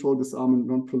arms control, disarmament,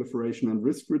 non-proliferation, and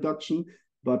risk reduction,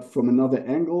 but from another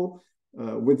angle,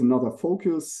 with another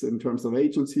focus in terms of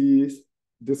agencies,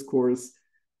 discourse,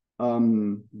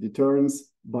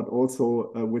 deterrence, but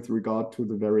also with regard to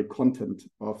the very content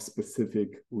of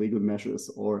specific legal measures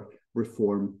or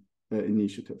reform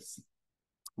initiatives.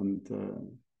 And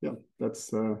yeah, that's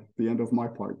the end of my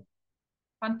part.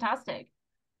 Fantastic.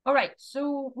 All right,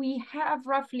 so we have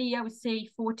roughly, I would say,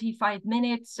 45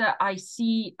 minutes. I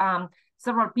see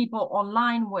several people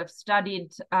online who have studied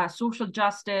social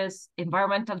justice,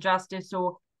 environmental justice.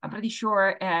 So I'm pretty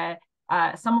sure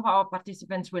some of our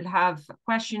participants will have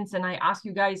questions, and I ask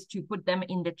you guys to put them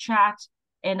in the chat,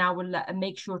 and I will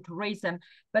make sure to raise them.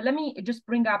 But let me just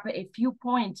bring up a few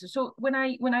points. So when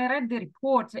I read the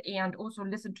report and also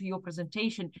listened to your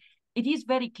presentation, it is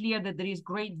very clear that there is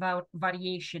great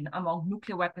variation among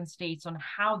nuclear weapon states on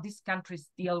how these countries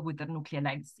deal with their nuclear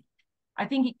legacy. I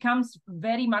think it comes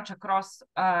very much across,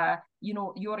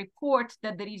 your report,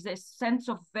 that there is a sense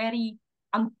of very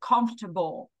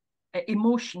uncomfortable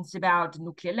emotions about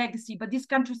nuclear legacy, but these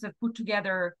countries have put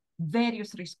together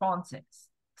various responses.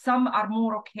 Some are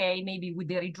more okay, maybe with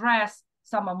the redress,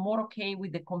 some are more okay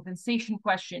with the compensation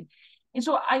question. And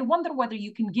so I wonder whether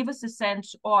you can give us a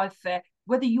sense of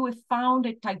whether you have found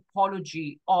a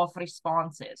typology of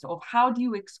responses, of how do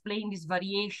you explain this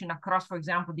variation across, for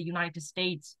example, the United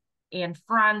States and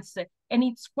France. And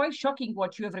it's quite shocking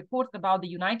what you have reported about the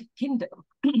United Kingdom,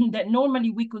 that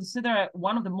normally we consider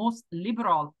one of the most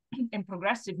liberal and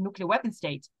progressive nuclear weapon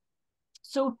states.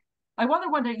 So I wonder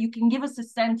whether you can give us a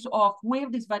sense of where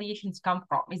these variations come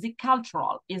from. Is it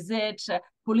cultural? Is it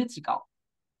political?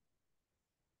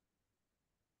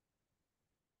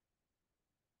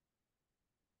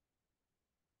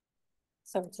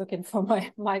 So I was looking for my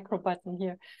micro button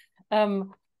here.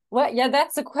 Well, yeah,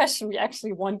 that's a question we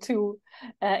actually want to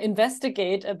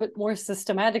investigate a bit more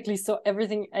systematically. So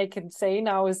everything I can say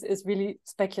now is really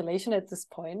speculation at this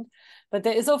point. But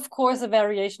there is, of course, a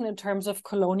variation in terms of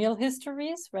colonial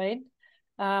histories, right?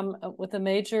 With a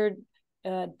major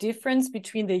difference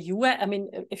between the US. I mean,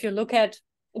 if you look at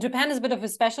Japan is a bit of a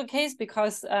special case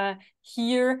because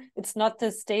here it's not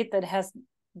the state that has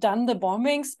done the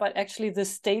bombings, but actually the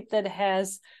state that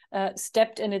has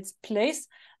stepped in its place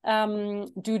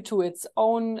due to its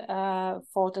own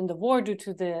fault in the war, due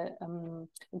to the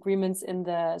agreements in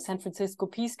the San Francisco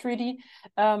Peace Treaty,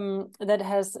 that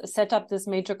has set up this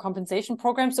major compensation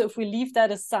program. So if we leave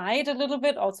that aside a little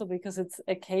bit, also because it's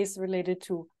a case related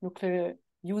to nuclear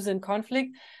use and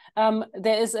conflict,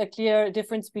 there is a clear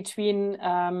difference between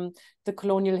the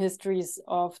colonial histories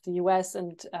of the US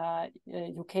and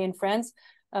UK and France,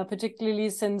 particularly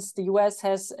since the US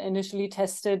has initially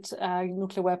tested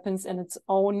nuclear weapons in its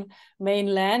own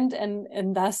mainland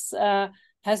and thus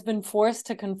has been forced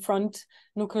to confront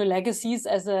nuclear legacies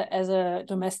as a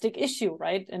domestic issue,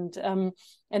 right? And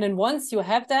then once you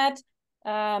have that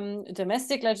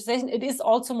domestic legislation, it is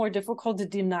also more difficult to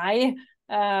deny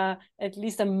at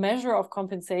least a measure of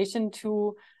compensation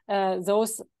to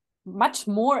those much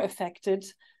more affected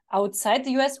outside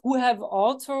the US who have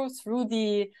also, through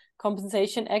the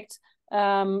Compensation Act,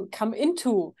 come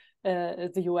into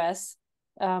the US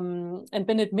and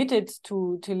been admitted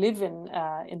to live in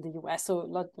the US.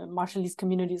 So Marshallese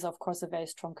community is, of course, a very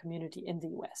strong community in the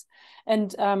US.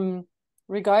 And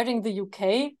regarding the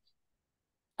UK,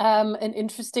 an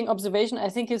interesting observation, I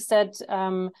think, is that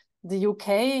the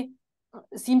UK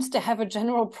seems to have a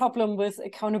general problem with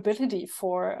accountability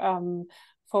for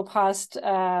past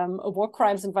war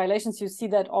crimes and violations. You see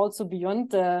that also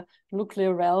beyond the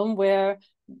nuclear realm, where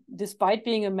despite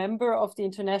being a member of the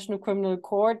International Criminal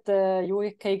Court, the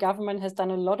UK government has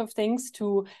done a lot of things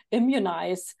to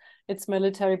immunize its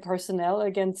military personnel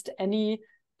against any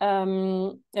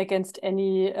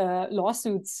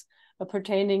lawsuits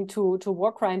pertaining to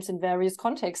war crimes in various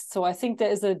contexts. So I think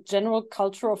there is a general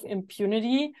culture of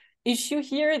impunity issue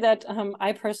here that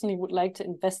I personally would like to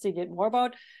investigate more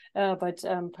about. But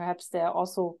perhaps there are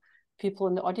also people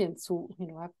in the audience who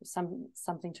have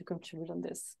something to contribute on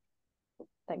this.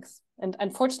 Thanks. And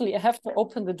unfortunately, I have to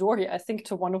open the door here, I think,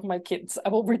 to one of my kids. I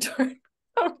will return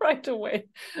right away.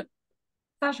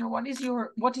 Sasha, what is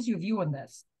your view on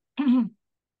this?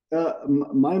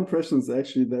 My impression is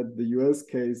actually that the US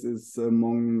case is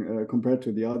among, compared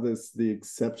to the others, the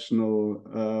exceptional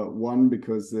one,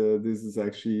 because this is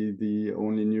actually the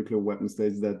only nuclear weapon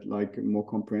states that like more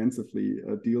comprehensively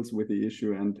deals with the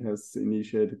issue and has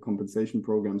initiated compensation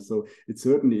programs. So it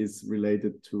certainly is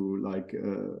related to like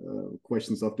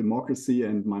questions of democracy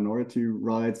and minority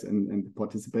rights and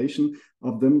participation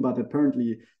of them, but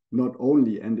apparently not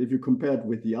only. And if you compare it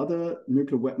with the other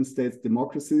nuclear weapon states,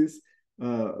 democracies,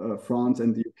 France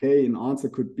and the UK, an answer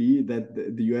could be that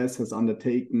the US has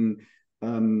undertaken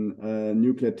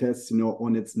nuclear tests,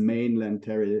 on its mainland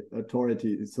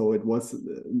territory. So it was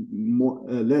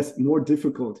more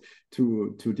difficult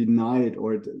to deny it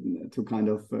or to kind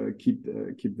of keep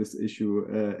this issue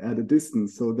at a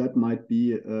distance. So that might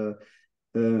be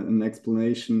an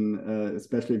explanation,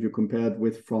 especially if you compare it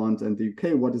with France and the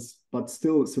UK. But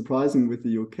still surprising with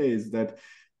the UK is that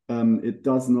it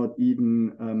does not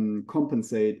even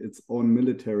compensate its own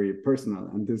military personnel,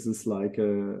 and this is like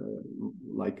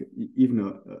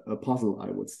even a puzzle,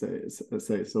 I would say.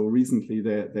 So recently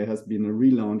there has been a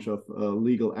relaunch of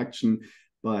legal action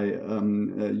by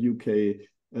UK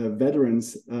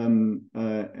veterans and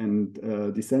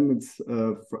descendants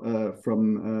from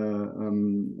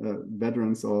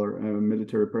veterans or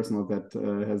military personnel that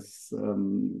has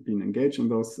been engaged in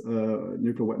those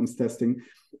nuclear weapons testing.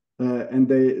 And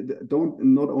they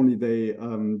not only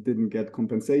didn't get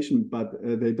compensation, but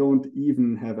they don't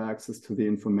even have access to the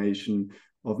information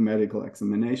of medical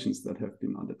examinations that have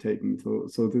been undertaken.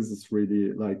 So this is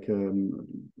really like an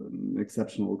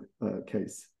exceptional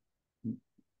case.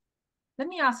 Let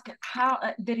me ask how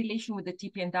the relation with the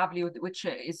TPNW, which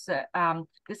is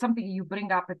something you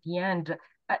bring up at the end.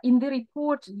 In the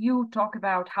report, you talk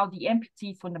about how the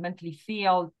NPT fundamentally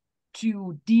failed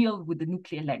to deal with the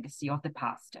nuclear legacy of the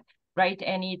past, right?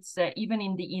 And it's even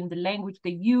in the language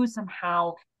they use,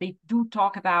 somehow they do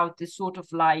talk about this sort of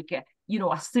like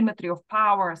asymmetry of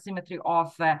power, asymmetry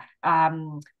of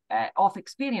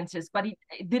experiences, but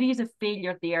there is a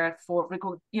failure there for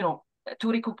to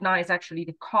recognize actually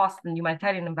the cost and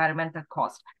humanitarian environmental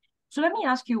cost. So let me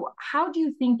ask you, how do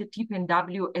you think the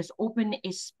TPNW has opened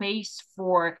a space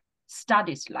for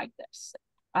studies like this?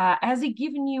 Has it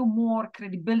given you more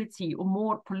credibility or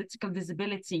more political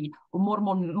visibility or more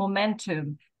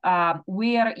momentum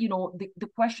where, the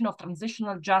question of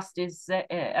transitional justice,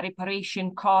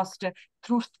 reparation, cost,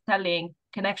 truth-telling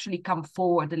can actually come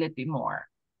forward a little bit more?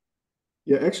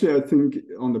 Yeah, actually, I think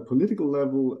on the political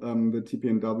level, the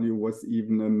TPNW was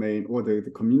even a main, or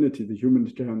the community, the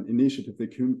humanitarian initiative, the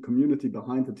community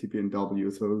behind the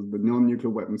TPNW, so the non-nuclear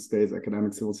weapon states,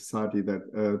 academic civil society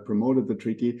that promoted the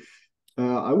treaty.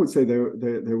 I would say they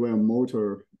were a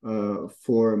motor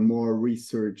for more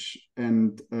research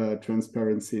and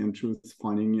transparency and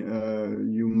truth-finding.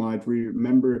 You might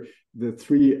remember the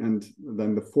 3rd and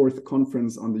then the 4th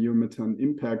conference on the humanitarian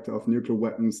impact of nuclear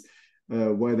weapons,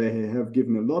 where they have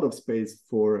given a lot of space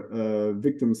for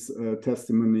victims'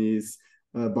 testimonies,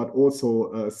 but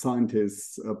also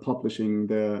scientists publishing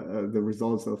the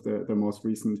results of their most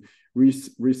recent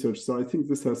research. So I think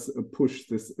this has pushed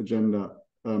this agenda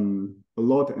a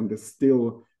lot and is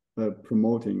still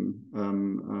promoting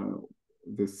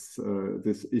this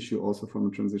issue also from a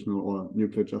transitional or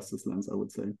nuclear justice lens, I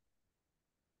would say.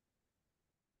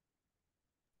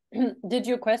 Did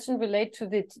your question relate to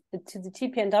the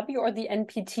TPNW or the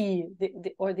NPT,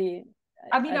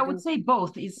 I would say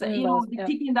both. It's the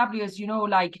TPNW, as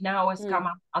like now has come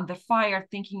up under fire,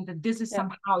 thinking that this is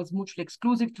somehow is mutually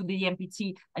exclusive to the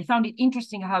NPT. I found it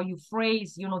interesting how you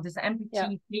phrase, this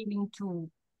NPT failing to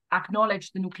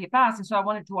acknowledge the nuclear past, and so I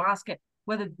wanted to ask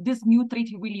whether this new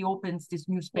treaty really opens this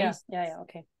new space.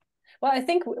 Okay. Well, I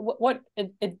think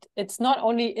it's not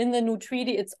only in the new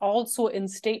treaty, it's also in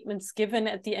statements given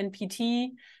at the NPT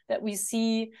that we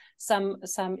see some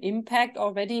impact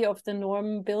already of the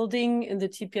norm building in the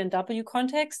TPNW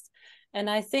context. And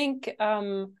I think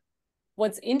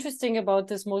what's interesting about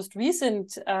this most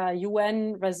recent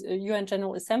UN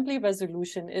General Assembly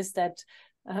resolution is that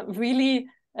really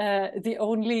the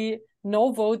only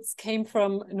no votes came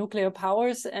from nuclear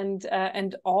powers,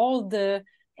 and all the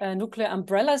nuclear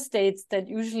umbrella states that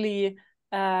usually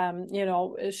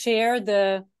share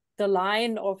the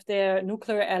line of their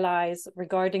nuclear allies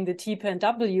regarding the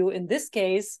TPNW in this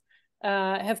case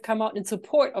have come out in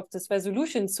support of this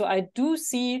resolution. So I do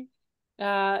see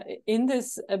in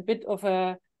this a bit of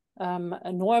a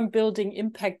norm building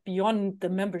impact beyond the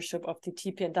membership of the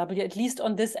TPNW, at least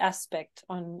on this aspect,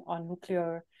 on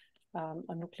nuclear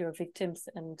victims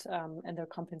and their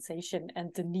compensation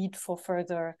and the need for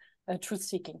further truth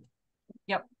seeking.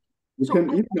 Yep. You can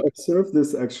even observe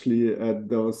this actually at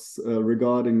those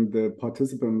regarding the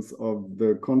participants of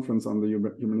the conference on the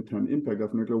humanitarian impact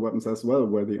of nuclear weapons as well,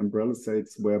 where the umbrella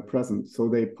states were present. So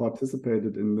they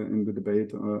participated in the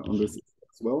debate on this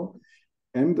as well.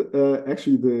 And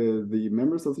actually, the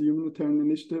members of the humanitarian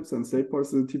initiatives and state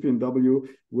parties of the TPNW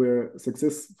were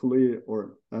successfully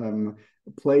or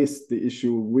placed the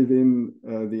issue within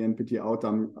the NPT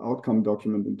outcome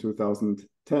document in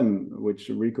 2010, which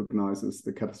recognizes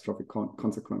the catastrophic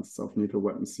consequences of nuclear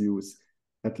weapons use,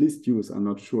 at least use. I'm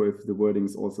not sure if the wording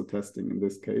is also testing in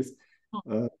this case.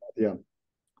 Yeah,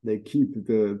 they keep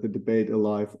the debate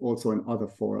alive also in other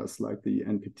forums like the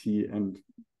NPT and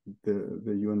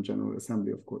the UN General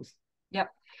Assembly, of course. Yeah.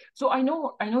 So I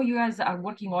know you guys are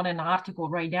working on an article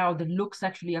right now that looks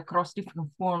actually across different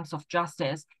forms of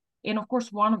justice. And of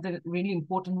course, one of the really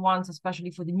important ones, especially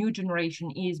for the new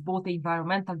generation, is both the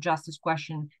environmental justice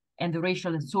question and the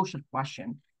racial and social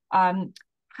question.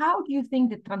 How do you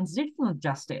think that transitional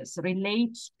justice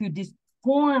relates to these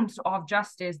forms of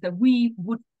justice that we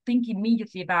would think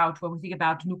immediately about when we think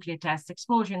about nuclear test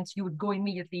explosions? You would go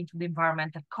immediately into the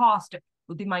environmental cost,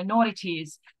 with the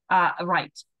minorities'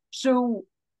 rights. So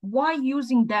why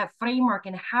using that framework,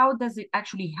 and how does it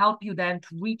actually help you then to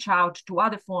reach out to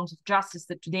other forms of justice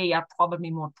that today are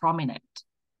probably more prominent?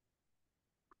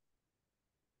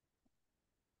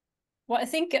 Well, I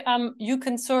think you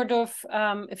can sort of,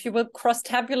 if you will,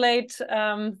 cross-tabulate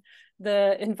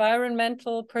the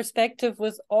environmental perspective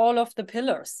with all of the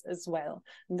pillars as well.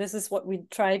 And this is what we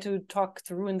try to talk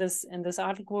through in this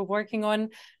article we're working on.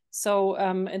 So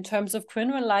in terms of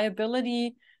criminal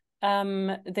liability,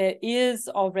 there is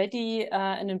already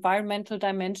an environmental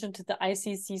dimension to the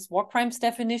ICC's war crimes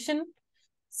definition.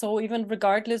 So even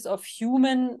regardless of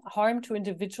human harm to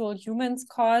individual humans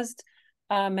caused,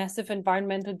 massive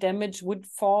environmental damage would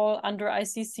fall under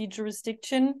ICC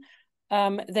jurisdiction.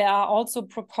 There are also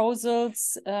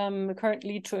proposals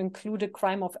currently to include a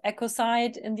crime of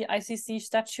ecocide in the ICC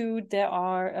statute. There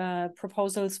are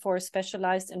proposals for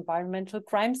specialized environmental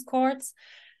crimes courts.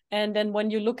 And then when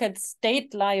you look at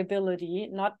state liability,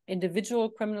 not individual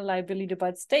criminal liability,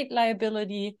 but state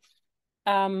liability,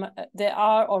 there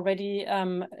are already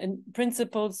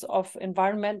principles of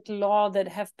environmental law that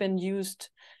have been used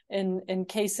in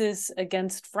cases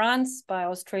against France by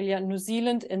Australia and New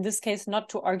Zealand, in this case, not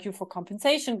to argue for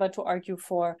compensation, but to argue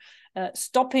for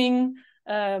stopping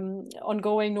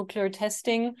ongoing nuclear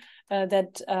testing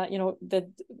that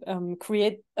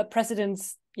create a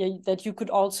precedence that you could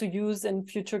also use in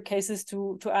future cases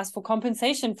to ask for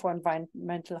compensation for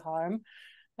environmental harm.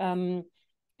 And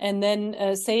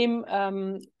then same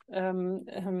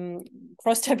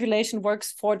cross-tabulation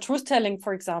works for truth-telling,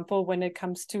 for example, when it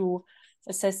comes to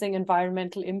assessing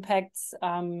environmental impacts.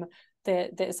 There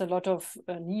is a lot of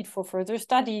need for further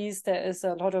studies. There is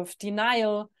a lot of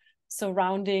denial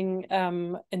surrounding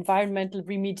environmental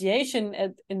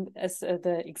remediation, as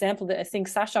the example that I think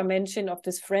Sasha mentioned of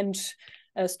this French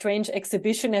strange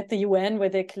exhibition at the UN, where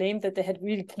they claimed that they had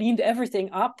really cleaned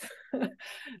everything up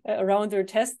around their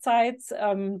test sites.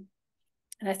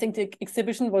 And I think the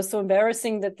exhibition was so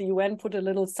embarrassing that the UN put a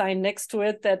little sign next to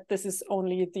it that this is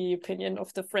only the opinion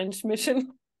of the French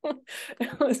mission.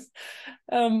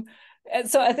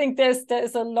 So I think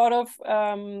there's a lot of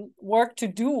work to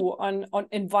do on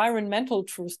environmental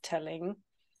truth-telling.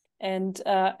 And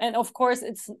of course,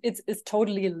 it's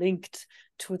totally linked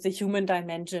to the human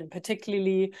dimension.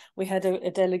 Particularly, we had a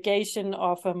delegation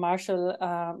of a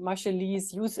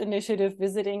Marshallese youth initiative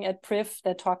visiting at PRIF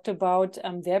that talked about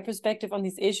their perspective on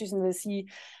these issues, and they see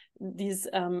these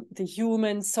the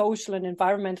human, social, and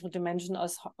environmental dimension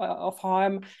of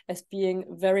harm as being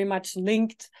very much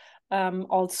linked.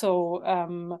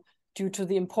 Also, due to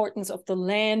the importance of the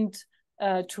land.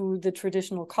 To the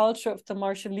traditional culture of the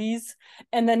Marshallese.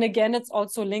 And then again, it's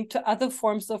also linked to other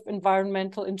forms of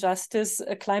environmental injustice,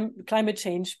 climate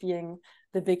change being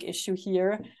the big issue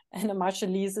here. And the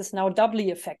Marshallese is now doubly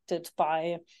affected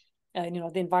by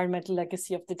the environmental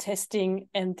legacy of the testing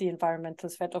and the environmental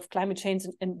threat of climate change.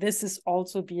 And this is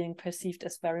also being perceived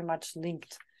as very much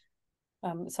linked.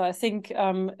 So I think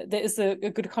there is a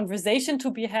good conversation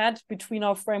to be had between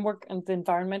our framework and the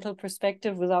environmental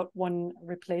perspective without one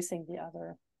replacing the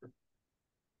other.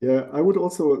 Yeah, I would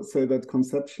also say that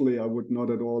conceptually, I would not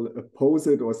at all oppose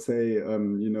it or say,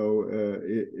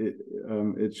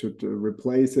 it should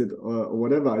replace it or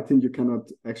whatever. I think you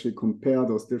cannot actually compare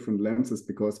those different lenses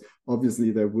because obviously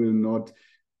there will not,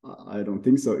 I don't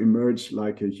think so, emerge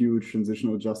like a huge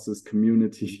transitional justice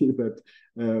community that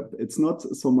it's not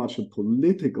so much a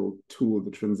political tool, the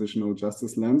transitional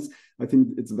justice lens. I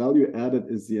think its value added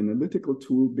is the analytical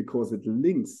tool because it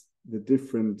links the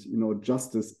different,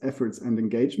 justice efforts and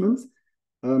engagements.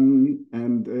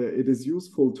 It is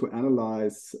useful to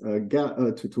analyze,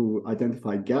 to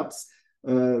identify gaps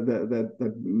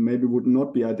that maybe would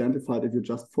not be identified if you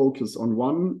just focus on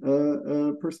one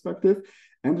perspective.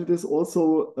 And it is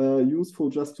also useful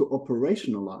just to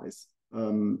operationalize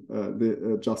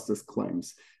the justice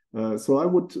claims. So I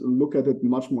would look at it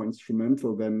much more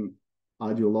instrumental than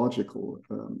ideological,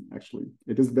 actually.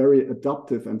 It is very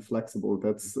adaptive and flexible.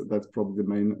 That's probably the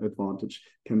main advantage.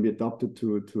 Can be adapted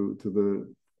to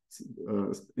the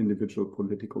individual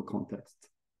political context.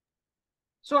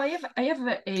 So I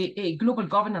have a global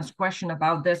governance question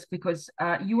about this, because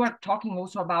you are talking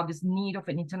also about this need of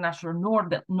an international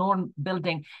norm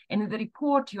building. And in the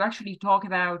report, you actually talk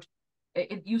about,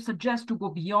 you suggest to go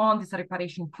beyond these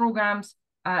reparation programs,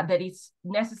 that it's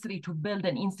necessary to build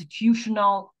an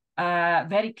institutional,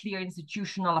 very clear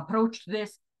institutional approach to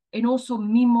this, and also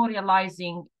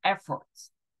memorializing efforts,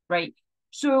 right?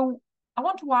 So I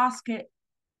want to ask,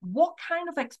 what kind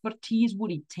of expertise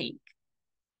would it take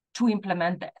to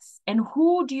implement this? And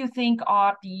who do you think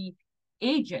are the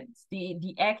agents,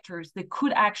 the actors that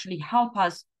could actually help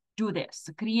us do this,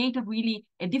 create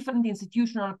a different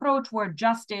institutional approach where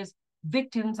justice,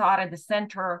 victims are at the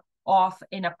center of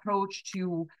an approach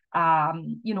to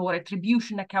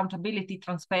retribution, accountability,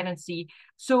 transparency.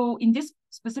 So in this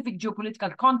specific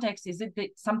geopolitical context, is it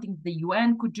something the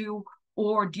UN could do,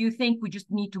 or do you think we just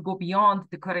need to go beyond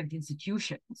the current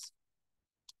institutions?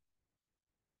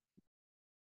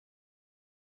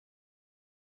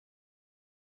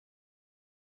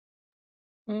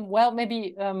 Well,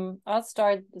 maybe I'll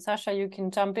start. Sasha, you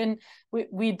can jump in.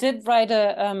 We did write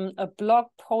a blog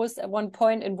post at one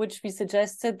point in which we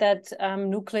suggested that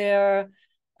nuclear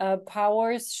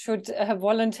powers should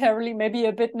voluntarily, maybe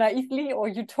a bit naively or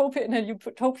in a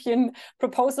utopian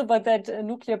proposal, but that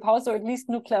nuclear powers, or at least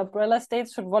nuclear umbrella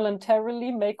states, should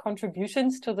voluntarily make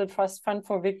contributions to the trust fund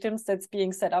for victims that's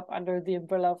being set up under the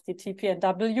umbrella of the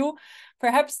TPNW.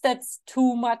 Perhaps that's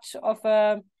too much of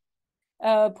a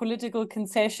political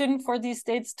concession for these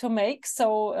states to make.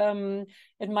 So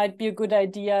it might be a good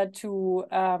idea to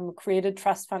create a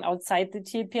trust fund outside the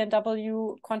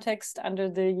TPNW context under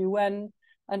the UN,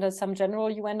 under some general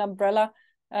UN umbrella.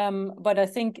 But I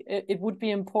think it would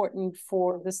be important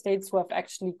for the states who have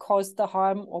actually caused the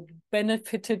harm or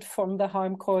benefited from the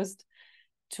harm caused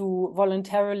to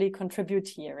voluntarily contribute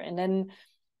here. And then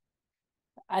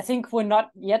I think we're not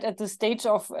yet at the stage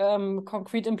of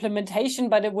concrete implementation,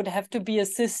 but it would have to be a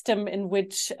system in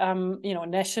which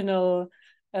national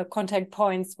contact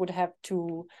points would have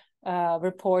to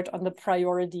report on the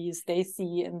priorities they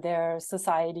see in their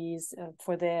societies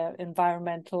for their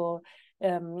environmental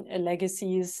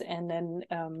legacies, and then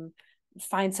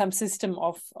find some system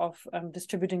of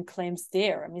distributing claims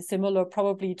there. I mean, similar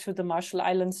probably to the Marshall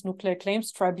Islands Nuclear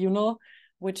Claims Tribunal,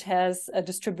 which has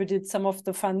distributed some of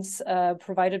the funds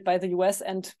provided by the US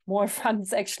and more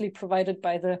funds actually provided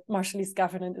by the Marshallese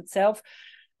government itself.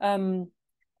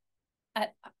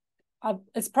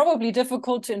 It's probably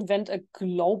difficult to invent a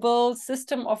global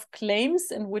system of claims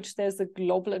in which there's a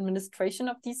global administration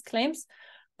of these claims.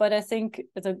 But I think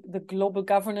the global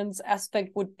governance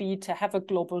aspect would be to have a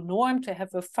global norm, to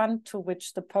have a fund to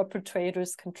which the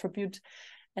perpetrators contribute,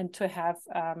 and to have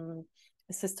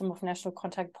a system of national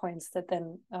contact points that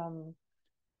then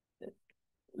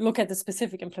look at the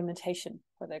specific implementation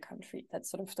for their country.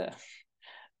 That's sort of the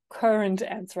current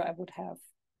answer I would have.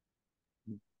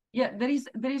 Yeah, there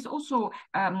is also,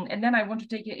 and then I want to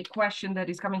take a question that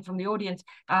is coming from the audience.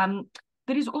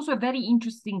 There is also a very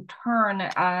interesting turn.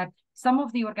 Some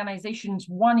of the organizations,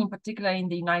 one in particular in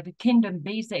the United Kingdom,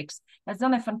 Basics, has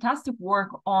done a fantastic work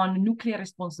on nuclear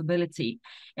responsibility.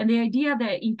 And the idea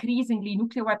that increasingly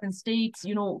nuclear weapon states,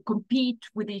 compete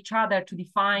with each other to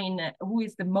define who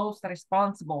is the most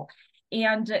responsible.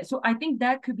 And so I think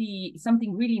that could be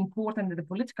something really important at the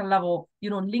political level,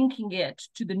 linking it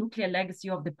to the nuclear legacy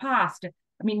of the past.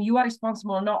 I mean, you are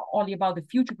responsible not only about the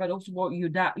future, but also what you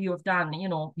have done,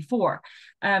 before.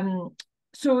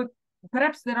 So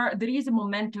perhaps there is a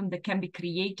momentum that can be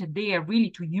created there, really,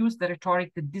 to use the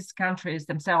rhetoric that these countries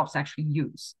themselves actually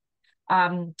use.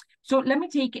 So let me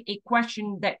take a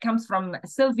question that comes from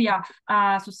Sylvia.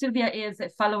 So Sylvia is a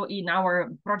fellow in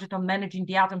our project on managing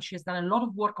the atom. She has done a lot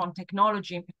of work on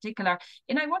technology in particular.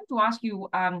 And I wanted to ask you,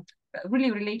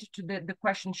 really related to the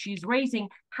question she's raising,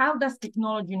 how does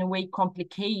technology in a way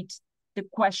complicate the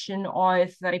question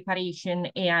of reparation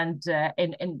and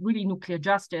really nuclear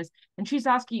justice? And she's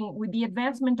asking, with the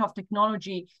advancement of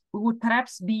technology, we would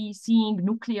perhaps be seeing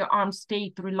nuclear armed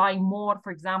state relying more,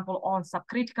 for example, on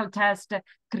subcritical tests,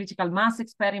 critical mass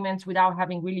experiments, without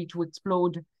having really to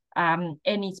explode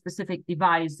any specific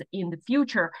device in the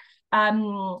future.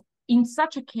 In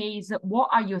such a case, what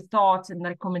are your thoughts and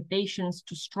recommendations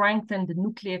to strengthen the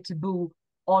nuclear taboo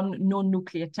on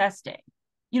non-nuclear testing?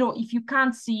 If you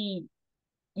can't see,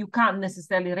 you can't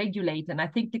necessarily regulate. And I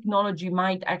think technology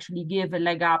might actually give a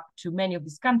leg up to many of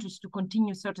these countries to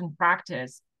continue certain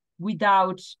practice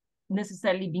without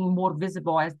necessarily being more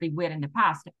visible as they were in the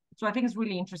past. So I think it's a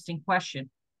really interesting question.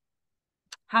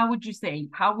 How would you say,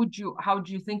 how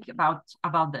do you think about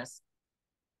this?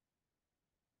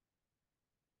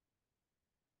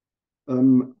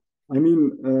 I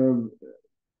mean,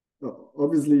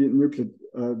 obviously, nuclear,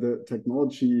 the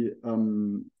technology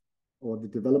or the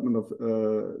development of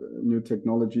new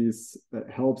technologies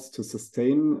helps to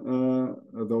sustain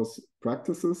those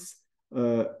practices.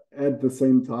 At the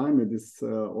same time, it is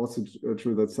also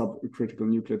true that subcritical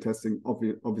nuclear testing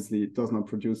obviously does not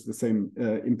produce the same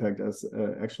impact as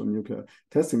actual nuclear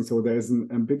testing. So there is an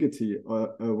ambiguity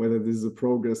whether this is a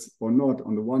progress or not.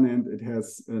 On the one hand, it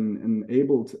has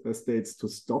enabled states to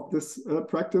stop this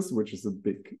practice, which is a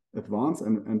big advance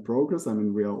and progress. I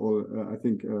mean, we are all, I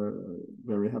think,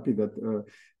 very happy that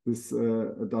this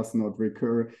does not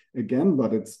recur again,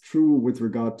 but it's true with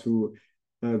regard to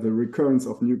the recurrence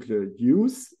of nuclear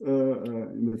use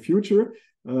in the future.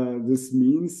 This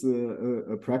means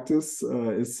a practice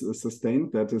is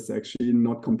sustained that is actually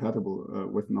not compatible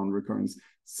with non-recurrence.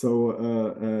 So,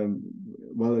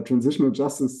 while a transitional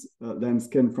justice lens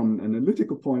can, from an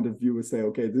analytical point of view, say,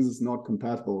 okay, this is not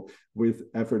compatible with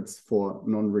efforts for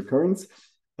non-recurrence.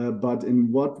 But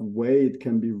in what way it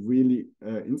can be really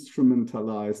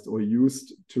instrumentalized or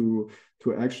used to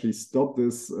actually stop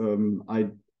this,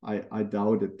 I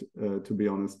doubt it, to be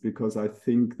honest, because I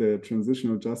think the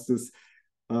transitional justice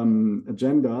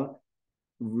agenda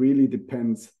really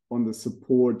depends on the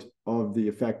support of the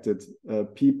affected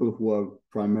people who are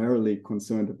primarily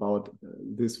concerned about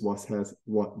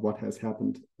what has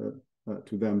happened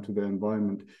to them, to their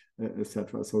environment,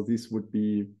 etc. So these would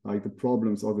be like the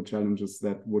problems or the challenges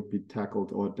that would be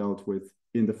tackled or dealt with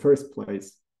in the first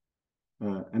place.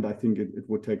 And I think it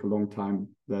would take a long time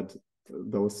that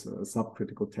those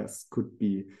subcritical tests could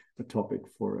be a topic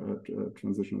for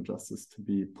transitional justice to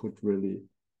be put really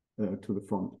to the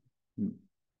front.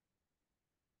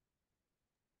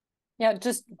 Yeah,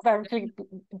 just very quickly,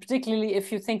 particularly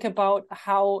if you think about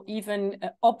how even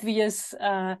obvious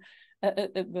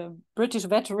British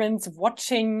veterans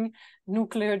watching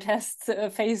nuclear tests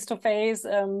face to face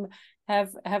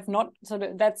have not, so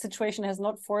that situation has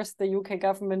not forced the UK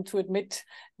government to admit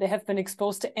they have been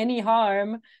exposed to any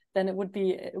harm, then it would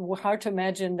be hard to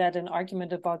imagine that an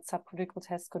argument about subcritical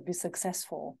tests could be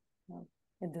successful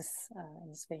in this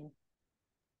vein.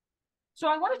 So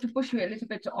I wanted to push you a little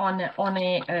bit on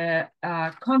a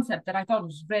concept that I thought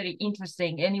was very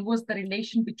interesting, and it was the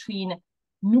relation between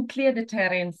nuclear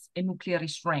deterrence and nuclear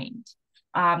restraint.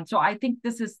 So I think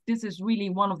this is really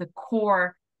one of the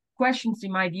core questions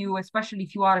in my view, especially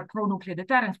if you are a pro-nuclear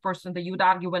deterrence person, that you would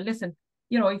argue, well, listen,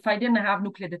 if I didn't have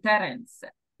nuclear deterrence,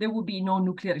 there would be no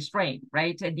nuclear restraint,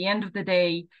 right? At the end of the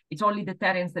day, it's only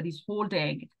deterrence that is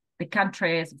holding the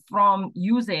countries from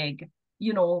using,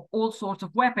 all sorts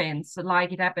of weapons,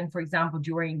 like it happened, for example,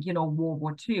 during, World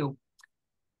War II.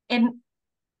 And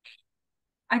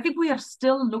I think we are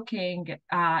still looking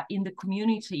in the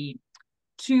community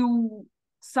to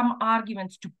some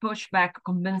arguments to push back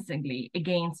convincingly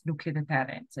against nuclear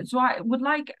deterrence. And so I would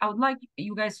like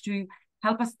you guys to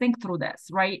help us think through this,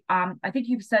 right? I think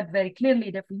you've said very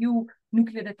clearly that for you,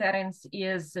 nuclear deterrence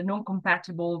is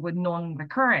non-compatible with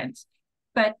non-recurrence.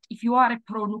 But if you are a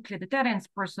pro-nuclear deterrence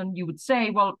person, you would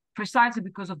say, well, precisely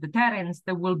because of deterrence,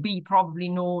 there will be probably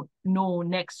no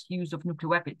next use of nuclear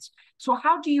weapons. So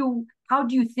how do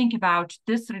you think about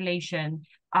this relation,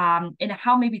 and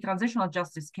how maybe transitional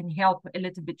justice can help a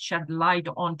little bit shed light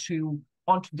onto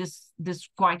this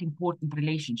quite important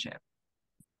relationship?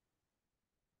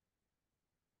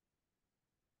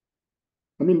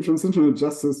 I mean, transitional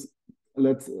justice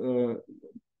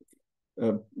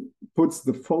puts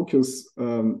the focus,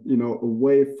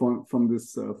 away from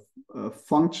this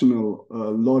functional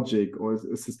logic or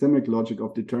a systemic logic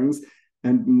of deterrence,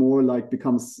 and more like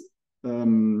becomes,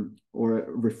 or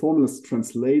reformulist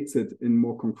translates it in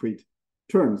more concrete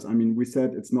terms. I mean, we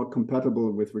said it's not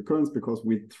compatible with recurrence because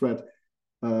we threat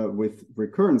with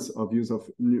recurrence of use of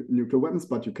nuclear weapons,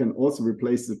 but you can also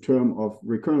replace the term of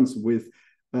recurrence with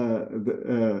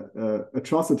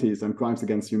atrocities and crimes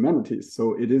against humanity.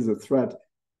 So it is a threat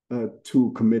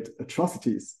to commit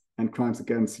atrocities and crimes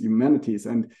against humanities,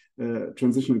 and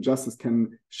transitional justice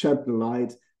can shed the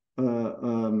light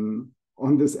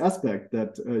on this aspect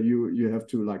that you have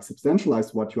to like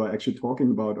substantialize what you are actually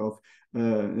talking about of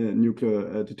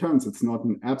nuclear deterrence. It's not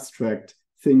an abstract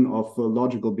thing of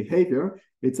logical behavior.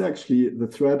 It's actually the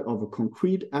threat of a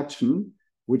concrete action,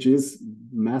 which is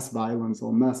mass violence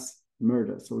or mass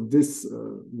murder. So this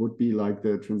would be like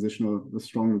the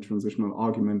strong transitional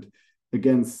argument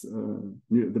against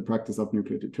the practice of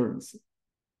nuclear deterrence.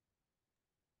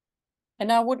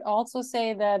 And I would also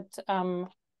say that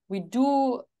we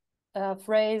do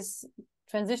phrase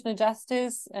transitional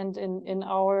justice and in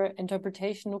our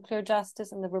interpretation nuclear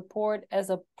justice in the report as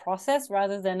a process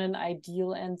rather than an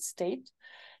ideal end state.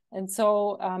 And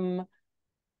so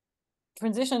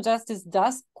transitional justice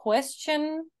does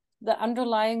question the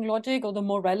underlying logic or the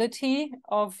morality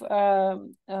of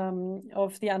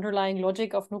the underlying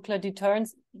logic of nuclear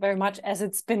deterrence, very much as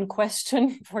it's been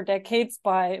questioned for decades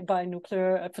by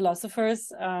nuclear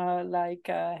philosophers like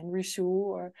Henry Shue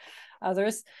or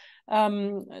others.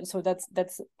 So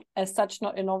that's as such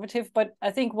not innovative, but I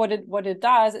think what it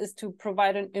does is to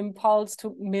provide an impulse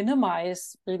to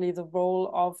minimize really the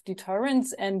role of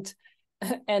deterrence and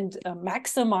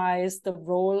maximize the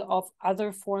role of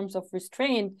other forms of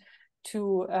restraint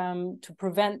to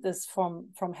prevent this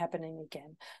from happening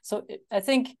again. So I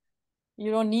think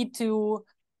you don't need to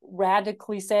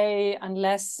radically say,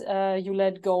 unless you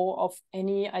let go of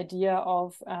any idea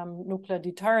of nuclear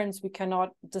deterrence, we cannot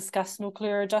discuss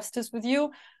nuclear justice with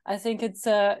you. I think it's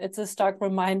a stark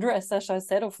reminder, as Sasha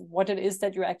said, of what it is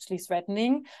that you're actually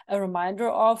threatening, a reminder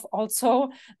of also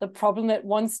the problem that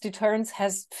once deterrence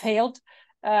has failed,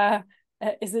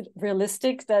 is it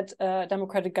realistic that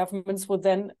democratic governments will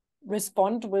then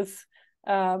respond with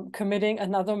committing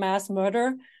another mass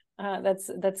murder? That's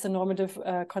a normative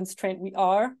constraint we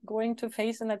are going to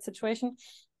face in that situation.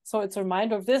 So it's a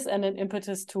reminder of this and an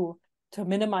impetus to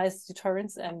minimize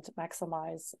deterrence and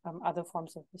maximize other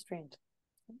forms of restraint.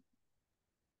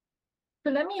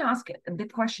 So let me ask the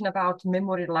question about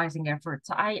memorializing efforts.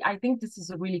 I think this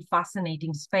is a really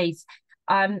fascinating space.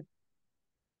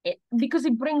 Because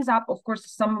it brings up, of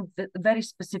course, some of the very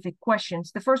specific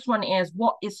questions. The first one is,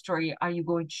 what history are you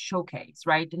going to showcase,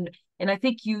 right? And I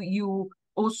think you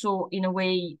also, in a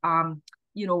way,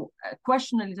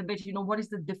 question a little bit, what is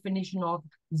the definition of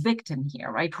victim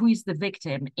here, right? Who is the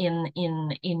victim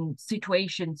in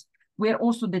situations where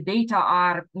also the data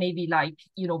are maybe like,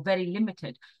 very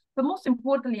limited. But most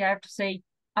importantly, I have to say,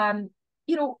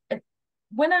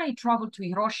 when I traveled to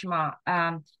Hiroshima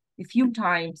a few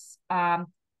times, I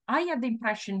had the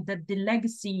impression that the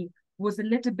legacy was a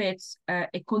little bit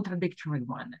a contradictory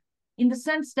one, in the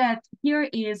sense that here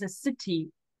is a city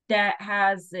that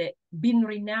has been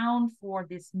renowned for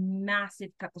this massive,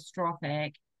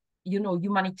 catastrophic,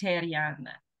 humanitarian,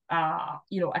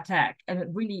 attack,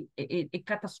 and really a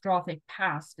catastrophic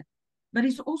past. But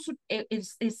it's also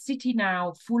a city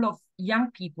now full of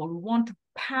young people who want to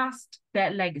pass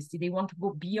that legacy. They want to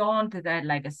go beyond that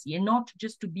legacy and not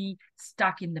just to be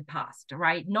stuck in the past,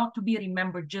 right? Not to be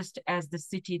remembered just as the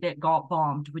city that got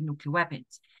bombed with nuclear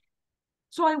weapons.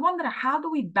 So I wonder, how do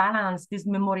we balance these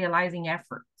memorializing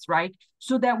efforts, right?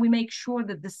 So that we make sure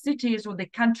that the cities or the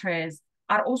countries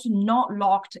are also not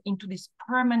locked into this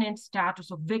permanent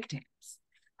status of victims.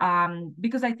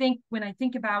 Because I think when I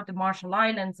think about the Marshall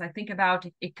Islands, I think about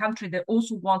a country that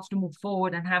also wants to move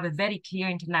forward and have a very clear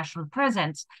international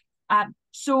presence.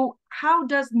 So how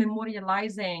does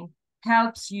memorializing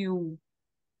helps you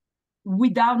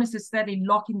without necessarily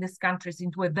locking these countries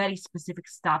into a very specific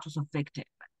status of victim?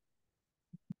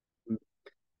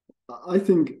 I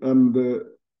think the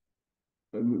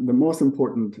most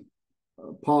important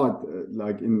part,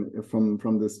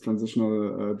 from this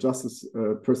transitional justice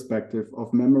perspective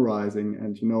of memorizing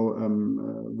and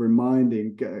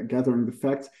reminding, gathering the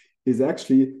facts, is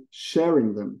actually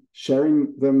sharing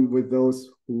them with those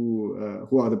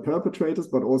who are the perpetrators,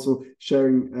 but also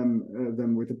sharing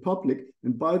them with the public.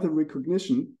 And by the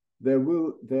recognition,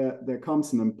 there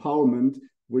comes an empowerment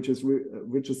which is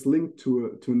linked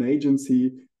to an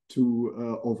agency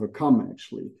to overcome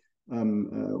actually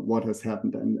what has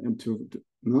happened and to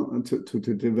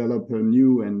develop a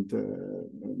new and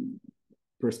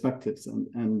perspectives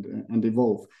and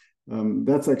evolve.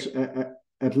 That's actually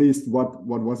at least what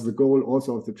was the goal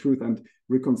also of the Truth and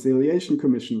Reconciliation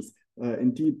Commissions.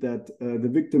 Indeed, that the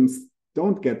victims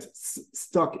don't get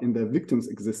stuck in their victims'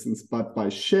 existence, but by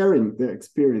sharing their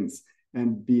experience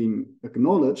and being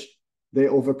acknowledged, they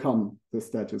overcome the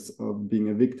status of being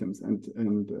a victim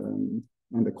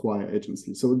and acquire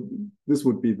agency. So this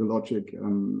would be the logic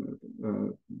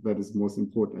that is most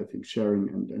important, I think, sharing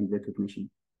and recognition.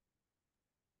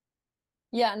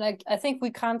 Yeah, and I think we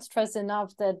can't stress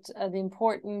enough that the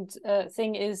important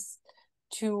thing is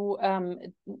to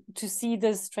see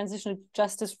this transitional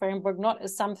justice framework not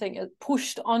as something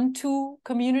pushed onto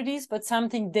communities, but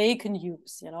something they can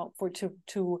use, you know,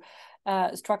 to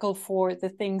struggle for the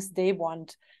things they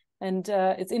want. And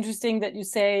it's interesting that you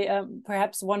say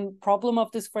perhaps one problem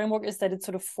of this framework is that it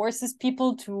sort of forces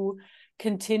people to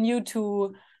continue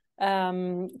to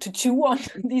chew on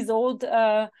these old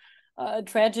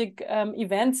tragic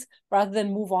events rather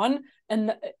than move on.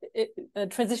 And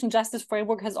transition justice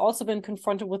framework has also been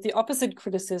confronted with the opposite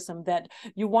criticism, that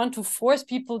you want to force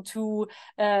people to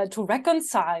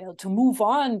reconcile, to move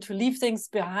on, to leave things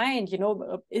behind. You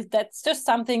know, that's just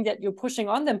something that you're pushing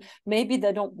on them. Maybe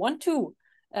they don't want to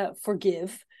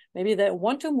forgive. Maybe they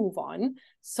want to move on.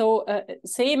 So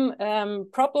same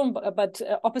problem, but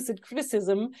opposite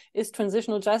criticism is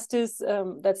transitional justice.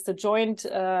 That's the joint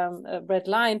red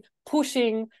line,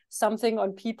 pushing something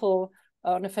on people,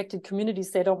 on affected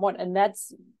communities they don't want. And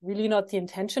that's really not the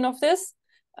intention of this.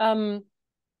 I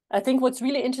think what's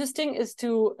really interesting is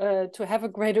to have a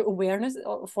greater awareness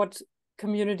of what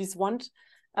communities want,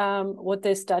 what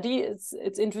they study.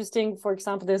 It's interesting, for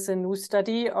example, there's a new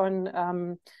study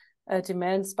on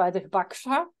demands by the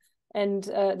Hibakusha, and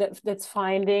that's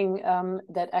finding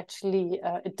that actually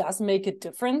it does make a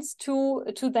difference to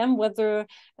them whether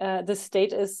the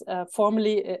state is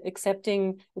formally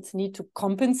accepting its need to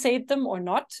compensate them or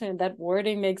not, and that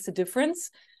wording makes a difference.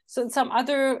 So in some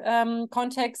other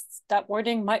contexts, that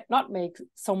wording might not make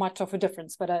so much of a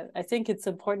difference, but I think it's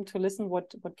important to listen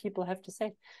what people have to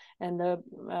say. And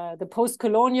the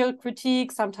post-colonial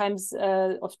critique sometimes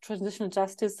of transitional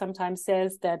justice sometimes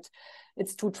says that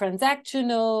it's too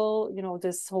transactional, you know,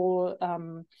 this whole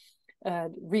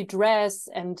redress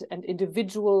and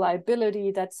individual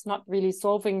liability, that's not really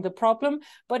solving the problem.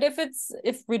 But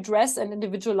if redress and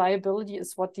individual liability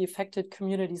is what the affected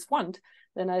communities want,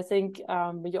 then I think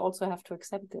we also have to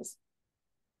accept this.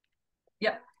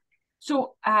 Yeah.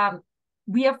 So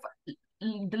we have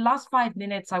the last 5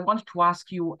 minutes. I wanted to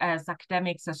ask you, as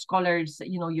academics, as scholars,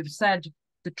 you know, you've said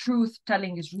the truth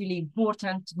telling is really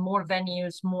important, more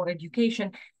venues, more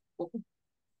education.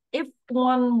 If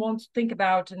one wants to think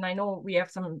about, and I know we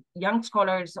have some young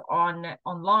scholars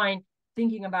online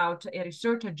thinking about a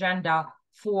research agenda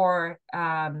for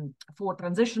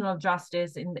transitional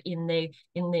justice in the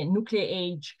nuclear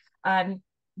age,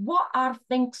 what are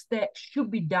things that should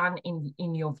be done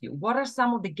in your view? What are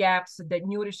some of the gaps that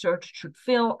new research should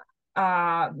fill?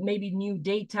 Maybe new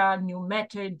data, new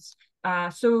methods.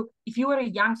 So if you are a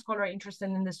young scholar interested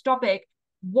in this topic,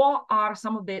 what are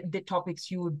some of the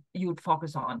topics you would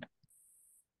focus on?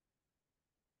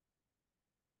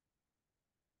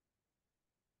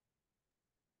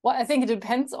 Well, I think it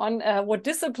depends on what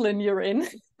discipline you're in,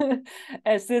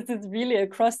 as this is really a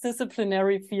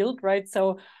cross-disciplinary field, right?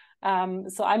 So I'm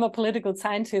a political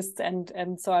scientist,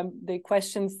 and so the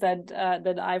questions that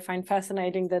I find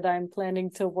fascinating, that I'm planning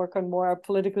to work on more, are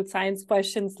political science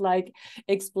questions, like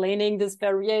explaining this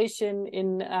variation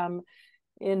in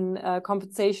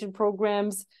compensation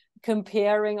programs,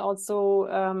 comparing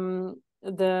also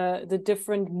the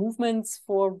different movements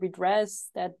for redress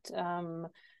that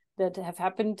have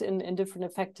happened in different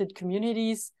affected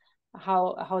communities,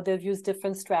 how they've used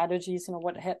different strategies, you know,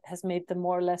 what has made them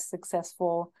more or less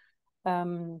successful.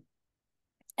 And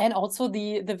also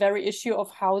the very issue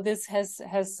of how this has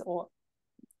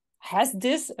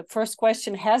this, first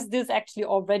question, has this actually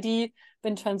already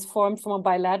been transformed from a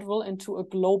bilateral into a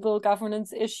global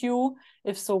governance issue?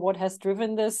 If so, what has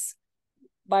driven this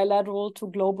bilateral to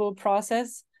global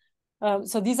process?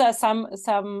 So these are some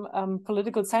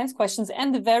political science questions,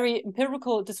 and the very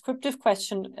empirical descriptive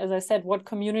question, as I said, what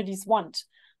communities want,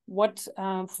 what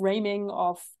framing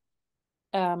of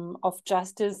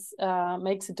justice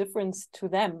makes a difference to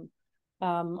them,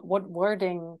 what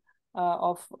wording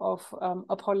of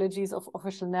apologies, of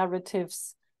official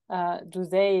narratives do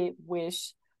they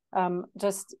wish?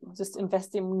 Just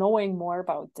invest in knowing more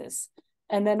about this.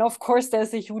 And then, of course,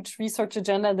 there's a huge research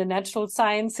agenda in the natural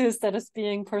sciences that is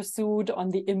being pursued on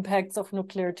the impacts of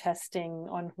nuclear testing,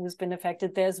 on who's been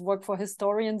affected. There's work for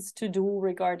historians to do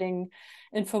regarding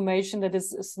information that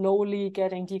is slowly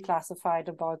getting declassified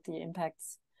about the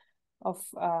impacts of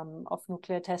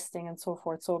nuclear testing and so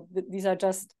forth. So these are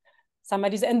just some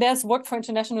ideas. And there's work for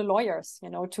international lawyers, you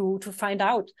know, to find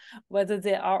out whether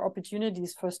there are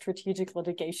opportunities for strategic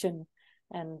litigation,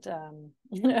 and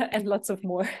and lots of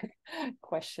more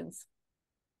questions.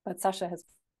 But Sasha has.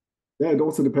 Yeah, it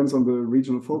also depends on the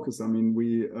regional focus. I mean,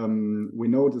 we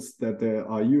noticed that there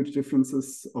are huge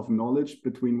differences of knowledge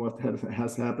between what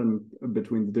has happened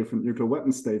between the different nuclear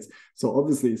weapon states. So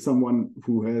obviously, someone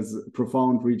who has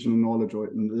profound regional knowledge or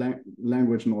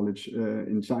language knowledge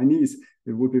in Chinese,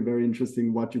 it would be very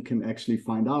interesting what you can actually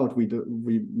find out.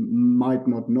 We might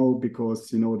not know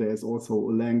because, you know, there's also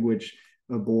a language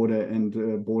border and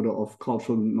a border of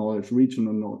cultural knowledge,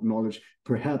 regional knowledge.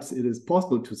 Perhaps it is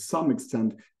possible to some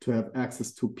extent to have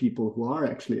access to people who are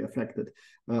actually affected.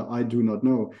 I do not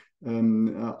know.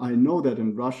 I know that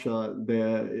in Russia,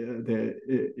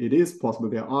 it is possible.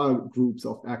 There are groups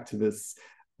of activists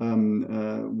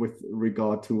with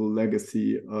regard to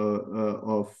legacy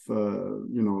of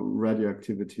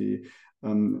radioactivity.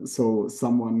 So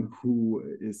someone who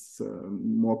is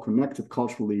more connected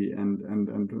culturally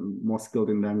and more skilled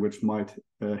in language might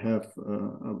have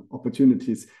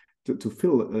opportunities to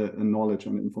fill a knowledge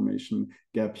and information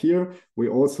gap here. We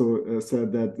also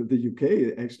said that the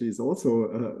UK actually is also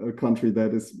a country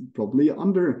that is probably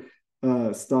under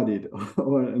studied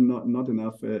or not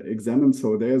enough examined.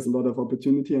 So there's a lot of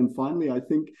opportunity. And finally, I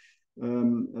think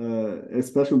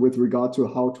especially with regard to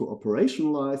how to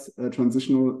operationalize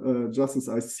transitional justice,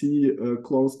 I see a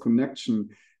close connection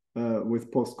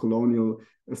with post-colonial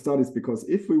studies, because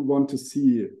if we want to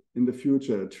see in the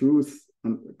future Truth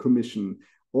and Commission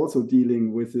also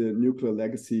dealing with the nuclear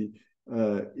legacy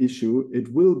issue, it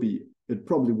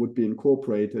probably would be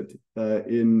incorporated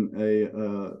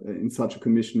in such a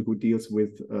commission who deals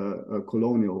with a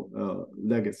colonial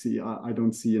legacy. I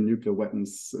don't see a nuclear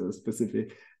weapons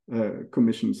specific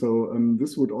commission. So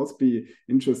this would also be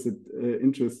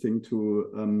interesting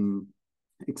to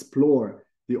explore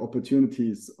the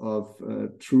opportunities of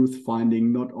truth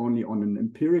finding, not only on an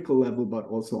empirical level, but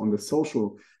also on the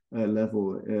social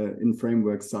level in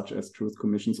frameworks such as truth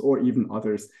commissions or even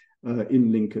others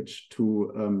in linkage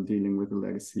to dealing with the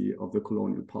legacy of the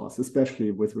colonial past,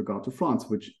 especially with regard to France,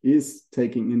 which is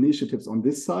taking initiatives on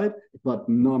this side, but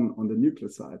none on the nuclear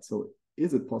side. So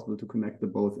is it possible to connect the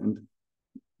both and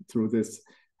through this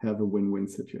have a win-win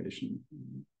situation?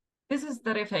 This is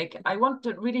terrific. I want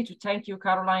to really thank you,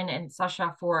 Caroline and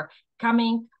Sasha, for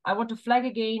coming. I want to flag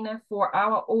again for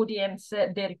our audience,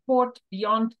 the report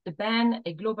Beyond the Ban,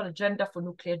 A Global Agenda for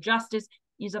Nuclear Justice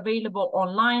is available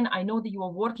online. I know that you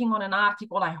are working on an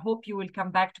article. I hope you will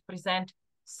come back to present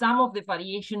some of the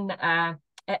variation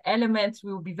elements.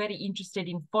 We will be very interested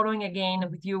in following again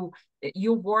with you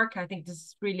your work. I think this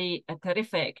is really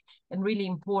terrific and really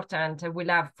important. Will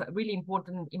have really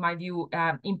important, in my view,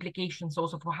 implications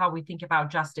also for how we think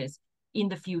about justice in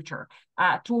the future.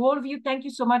 To all of you, thank you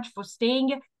so much for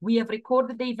staying. We have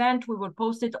recorded the event. We will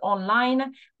post it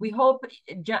online. We hope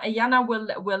Jana will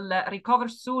recover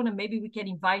soon, and maybe we can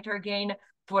invite her again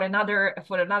for another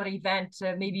event,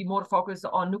 maybe more focused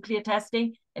on nuclear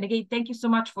testing. And again, thank you so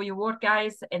much for your work,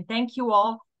 guys. And thank you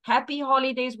all. Happy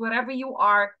holidays wherever you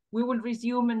are. We will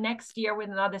resume next year with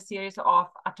another series of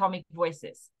Atomic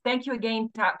Voices. Thank you again,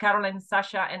 Caroline and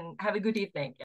Sasha, and have a good evening.